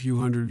only get a few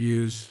hundred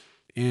views.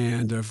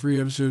 And free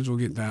episodes will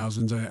get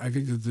thousands. I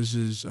think that this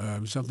is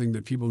something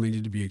that people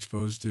needed to be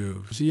exposed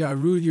to. So yeah, I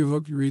really do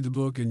hope you read the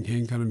book and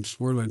kind of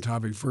explore that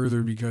topic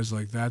further, because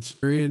like that's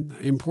very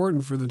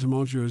important for the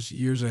tumultuous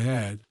years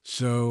ahead.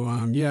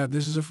 So yeah,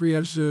 this is a free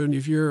episode. And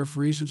if you're a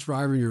free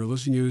subscriber and you're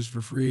listening to this for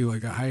free,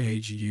 like I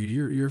hate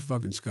you. You're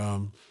fucking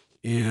scum.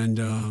 And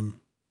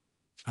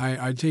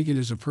I take it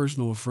as a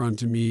personal affront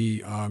to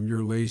me,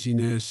 your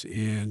laziness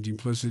and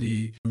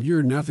duplicity.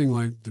 You're nothing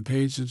like the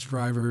paid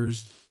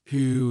subscribers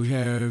who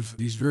have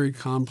these very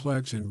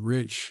complex and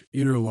rich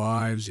inner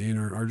lives and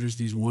are just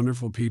these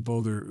wonderful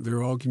people.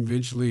 They're all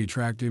conventionally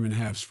attractive and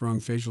have strong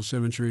facial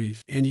symmetry,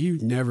 and you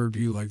never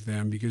be like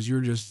them because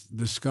you're just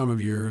the scum of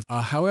the earth.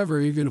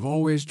 However, you can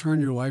always turn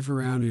your life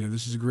around.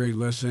 This is a great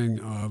lesson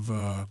of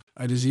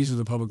A Disease of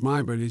the Public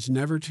Mind, but it's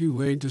never too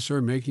late to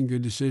start making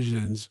good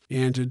decisions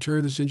and to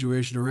turn the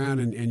situation around.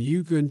 And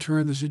you can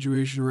turn the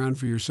situation around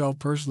for yourself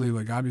personally.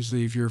 Like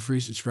obviously, if you're a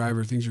free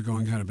subscriber, things are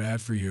going kind of bad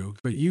for you,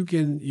 but you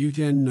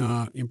can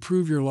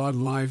improve your lot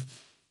in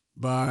life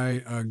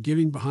by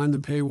getting behind the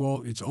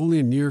paywall. It's only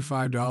a near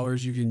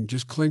 $5. You can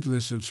just click the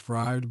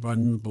subscribe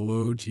button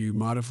below to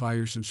modify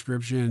your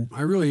subscription.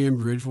 I really am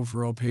grateful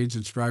for all paid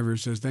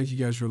subscribers. So thank you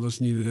guys for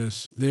listening to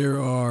this.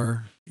 There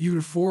are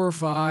either 4 or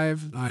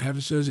 5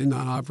 episodes in the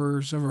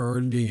hopper. Some are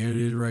already being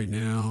edited right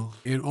now.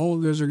 And all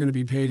of those are going to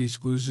be paid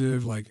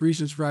exclusive. Like free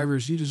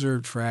subscribers, you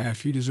deserve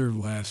trash. You deserve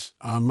less.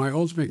 My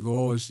ultimate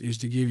goal is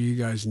to give you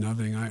guys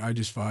nothing. I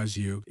despise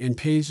you. And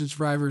paid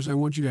subscribers, I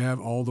want you to have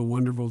all the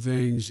wonderful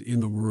things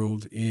in the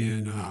world.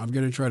 And I'm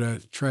going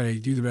to try to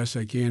do the best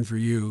I can for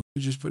you.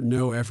 Just put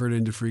no effort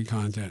into free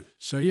content.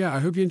 So yeah, I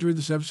hope you enjoyed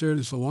this episode.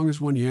 It's the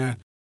longest one yet.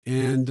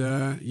 And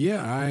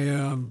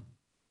I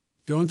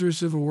going through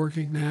Civil War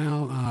King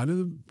now.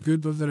 Another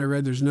good book that I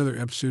read. There's another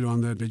episode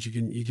on that you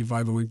can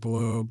find the link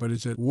below. But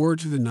it's a War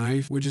to the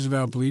Knife, which is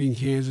about bleeding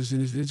Kansas,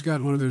 and it's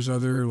got one of those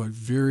other like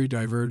very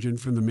divergent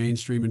from the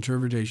mainstream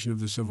interpretation of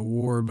the Civil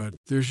War. But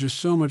there's just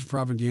so much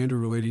propaganda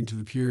relating to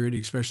the period,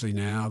 especially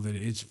now, that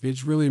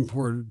it's really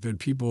important that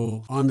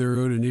people on their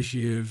own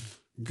initiative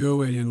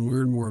go in and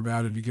learn more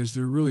about it, because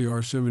there really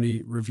are so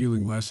many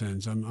revealing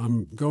lessons.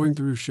 I'm going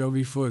through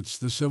Shelby Foote's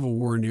The Civil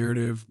War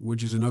Narrative,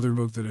 which is another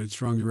book that I'd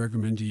strongly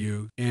recommend to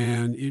you.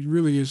 And it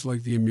really is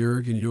like the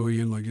American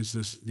Alien, like it's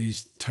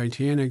these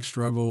titanic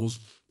struggles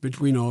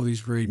between all these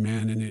great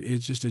men, and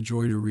it's just a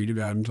joy to read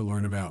about and to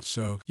learn about.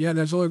 So yeah,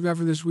 that's all I've got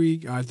for this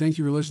week. Thank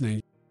you for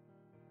listening.